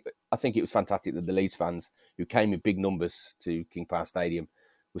 I think it was fantastic that the Leeds fans who came in big numbers to King Power Stadium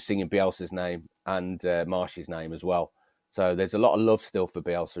were singing Bielsa's name and Marsch's name as well. So there's a lot of love still for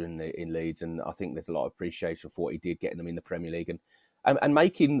Bielsa in Leeds, and I think there's a lot of appreciation for what he did getting them in the Premier League and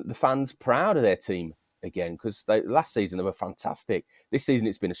making the fans proud of their team again, because last season they were fantastic. This season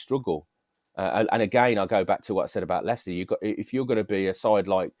it's been a struggle. And again, I'll go back to what I said about Leicester. If you're going to be a side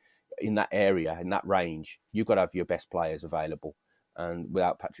like in that area, in that range, you've got to have your best players available. And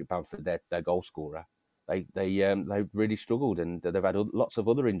without Patrick Bamford, their goal scorer, they really struggled, and they've had lots of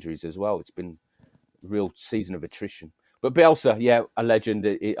other injuries as well. It's been a real season of attrition. But Bielsa, a legend.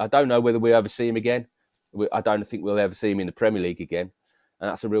 I don't know whether we'll ever see him again. I don't think we'll ever see him in the Premier League again. And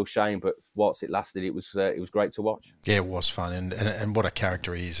that's a real shame, but whilst it lasted, it was great to watch. Yeah, it was fun, and what a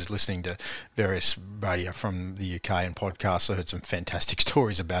character he is listening to various radio from the UK and podcasts. I heard some fantastic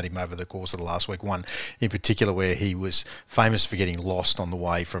stories about him over the course of the last week. One in particular where he was famous for getting lost on the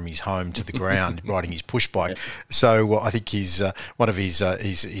way from his home to the ground riding his push bike. Yeah. So I think one of his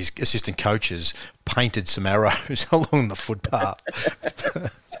assistant coaches painted some arrows along the footpath.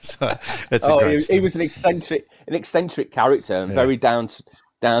 So that's a great he was an eccentric character and very down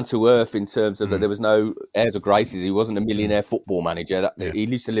to earth in terms of that there was no airs or graces. He wasn't a millionaire football manager. He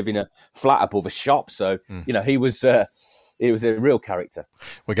used to live in a flat above a shop, so he was a real character.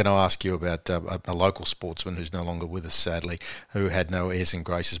 We're going to ask you about a local sportsman who's no longer with us, sadly, who had no airs and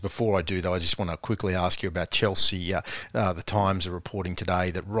graces. Before I do, though, I just want to quickly ask you about Chelsea. The Times are reporting today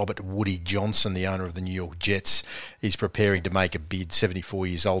that Robert Woody Johnson, the owner of the New York Jets, is preparing to make a bid, 74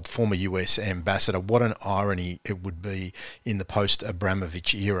 years old, former US ambassador. What an irony it would be in the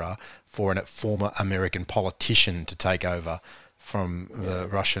post-Abramovich era for a former American politician to take over from the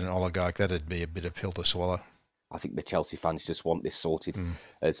Russian oligarch. That'd be a bit of pill to swallow. I think the Chelsea fans just want this sorted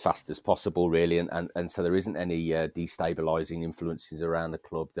as fast as possible, really, and so there isn't any destabilising influences around the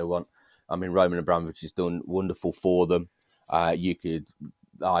club. Roman Abramovich has done wonderful for them.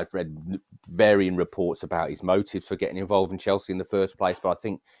 I've read varying reports about his motives for getting involved in Chelsea in the first place, but I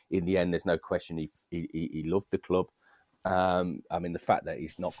think in the end, there's no question he loved the club. The fact that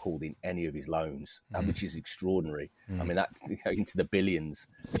he's not called in any of his loans, which is extraordinary. That into the billions.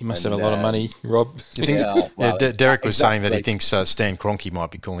 He must have a lot of money, Rob. You think? Derek was saying that he thinks Stan Kroenke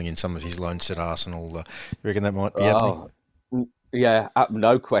might be calling in some of his loans at Arsenal. You reckon that might be happening? Yeah,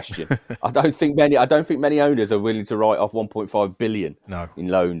 no question. I don't think many owners are willing to write off 1.5 billion in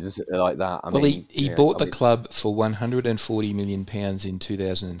loans like that. I mean, he bought the club for 140 million pounds in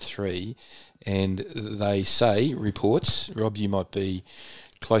 2003, and they say reports. Rob, you might be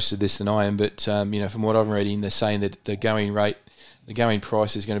closer to this than I am, but from what I'm reading, they're saying that the going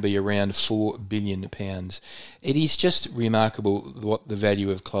price is going to be around £4 billion. It is just remarkable what the value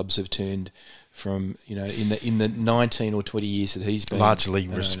of clubs have turned from, in the 19 or 20 years that he's been largely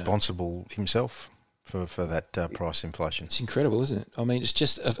responsible himself for that price inflation. It's incredible, isn't it? I mean, it's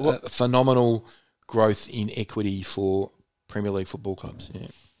just a phenomenal growth in equity for Premier League football clubs. Yeah.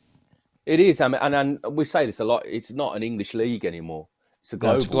 It is, and we say this a lot. It's not an English league anymore. It's a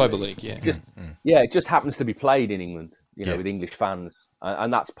global league. Yeah. It just happens to be played in England. With English fans,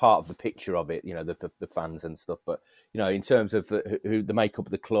 and that's part of the picture of it. The fans and stuff. But in terms of who the makeup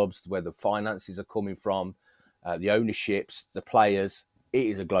of the clubs, where the finances are coming from, the ownerships, the players, it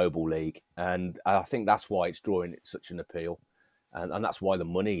is a global league, and I think that's why it's drawing such an appeal, and that's why the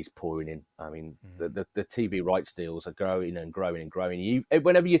money is pouring in. I mean, the TV rights deals are growing and growing and growing.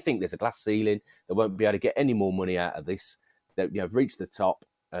 Whenever you think there's a glass ceiling, they won't be able to get any more money out of this. They've reached the top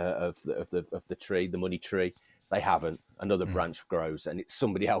of the tree, the money tree. They haven't. Another branch grows, and it's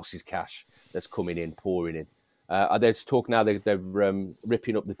somebody else's cash that's coming in, pouring in. There's talk now they're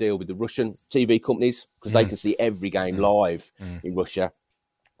ripping up the deal with the Russian TV companies because they can see every game live in Russia.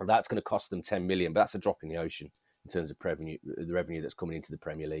 And that's going to cost them 10 million, but that's a drop in the ocean in terms of the revenue that's coming into the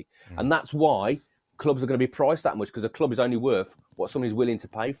Premier League. And that's why clubs are going to be priced that much, because a club is only worth what somebody's willing to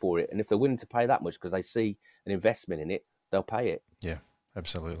pay for it. And if they're willing to pay that much because they see an investment in it, they'll pay it. Yeah,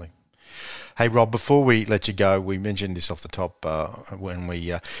 absolutely. Hey Rob, before we let you go, we mentioned this off the top when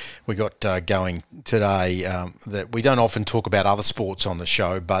we got going today, that we don't often talk about other sports on the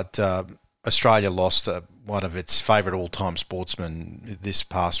show, but Australia lost one of its favourite all-time sportsmen this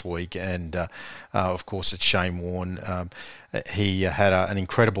past week, and of course it's Shane Warne. He had an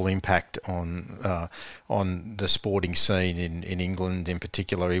incredible impact on the sporting scene in England in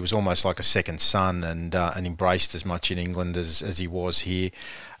particular. He was almost like a second son, and embraced as much in England as he was here.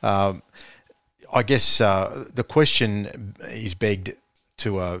 I guess the question is begged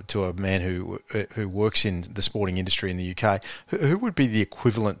to a man who works in the sporting industry in the UK. Who would be the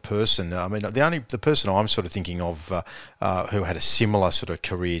equivalent person? I mean, the person I'm sort of thinking of who had a similar sort of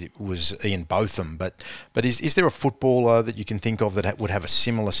career was Ian Botham. But is there a footballer that you can think of that would have a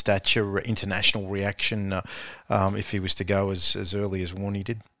similar stature, international reaction, if he was to go as early as Warney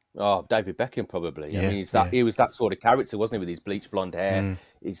did? Oh, David Beckham probably. Yeah, I mean, he was that sort of character, wasn't he, with his bleached blonde hair,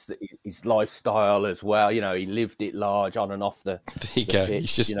 his lifestyle as well. He lived it large on and off the There you go. pitch,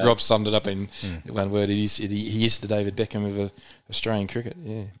 He's just Rob summed it up in one word. He is the David Beckham of Australian cricket.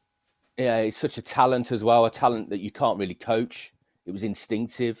 Yeah. Yeah, he's such a talent as well, a talent that you can't really coach. It was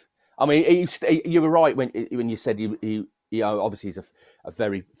instinctive. I mean, you were right when you said he obviously he's a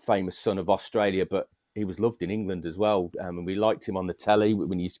very famous son of Australia, but he was loved in England as well, and we liked him on the telly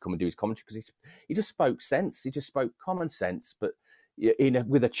when he used to come and do his commentary because he just spoke sense. He just spoke common sense, but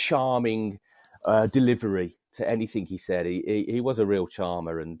with a charming delivery to anything he said. He was a real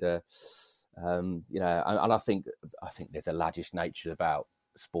charmer, and I think there's a laddish nature about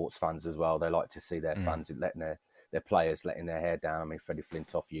sports fans as well. They like to see their fans letting their players letting their hair down. I mean, Freddie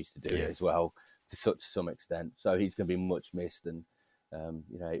Flintoff used to do it as well to some extent. So he's going to be much missed, and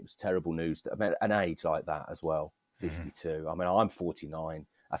it was terrible news. I mean, an age like that as well, 52. I mean, I'm 49.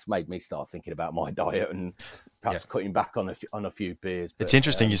 That's made me start thinking about my diet and perhaps cutting back on a few beers. But, it's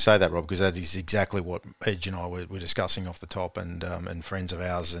interesting you say that, Rob, because that is exactly what Edge and I were discussing off the top, and friends of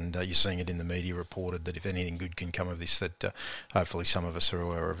ours, and you're seeing it in the media reported that if anything good can come of this, that hopefully some of us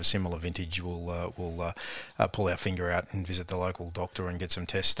who are of a similar vintage will pull our finger out and visit the local doctor and get some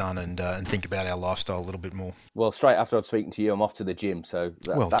tests done and think about our lifestyle a little bit more. Well, straight after I'm speaking to you, I'm off to the gym. So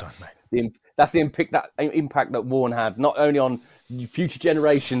that's done, mate. That's the impact that Warne had, not only on future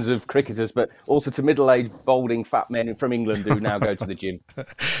generations of cricketers, but also to middle-aged, balding, fat men from England who now go to the gym.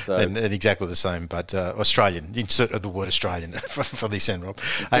 So. And exactly the same, but Australian. Insert the word Australian for this end, Rob.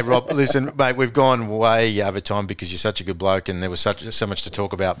 Hey, Rob, listen, mate, we've gone way over time because you're such a good bloke and there was so much to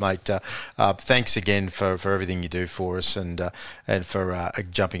talk about, mate. Thanks again for everything you do for us and for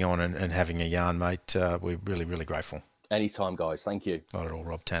jumping on and having a yarn, mate. We're really, really grateful. Anytime, guys. Thank you. Not at all.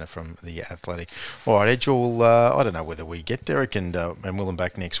 Rob Tanner from The Athletic. All right, Edge, I don't know whether we get Derek and Willem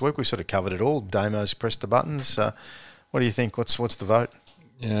back next week. We sort of covered it all. Damo's pressed the buttons. What do you think? What's the vote?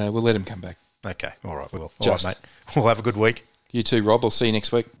 We'll let him come back. Okay. All right, we will. All right, mate. We'll have a good week. You too, Rob. I'll see you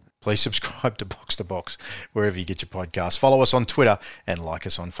next week. Please subscribe to Box to Box wherever you get your podcasts. Follow us on Twitter and like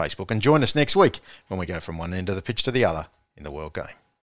us on Facebook. And join us next week when we go from one end of the pitch to the other. in the World Game.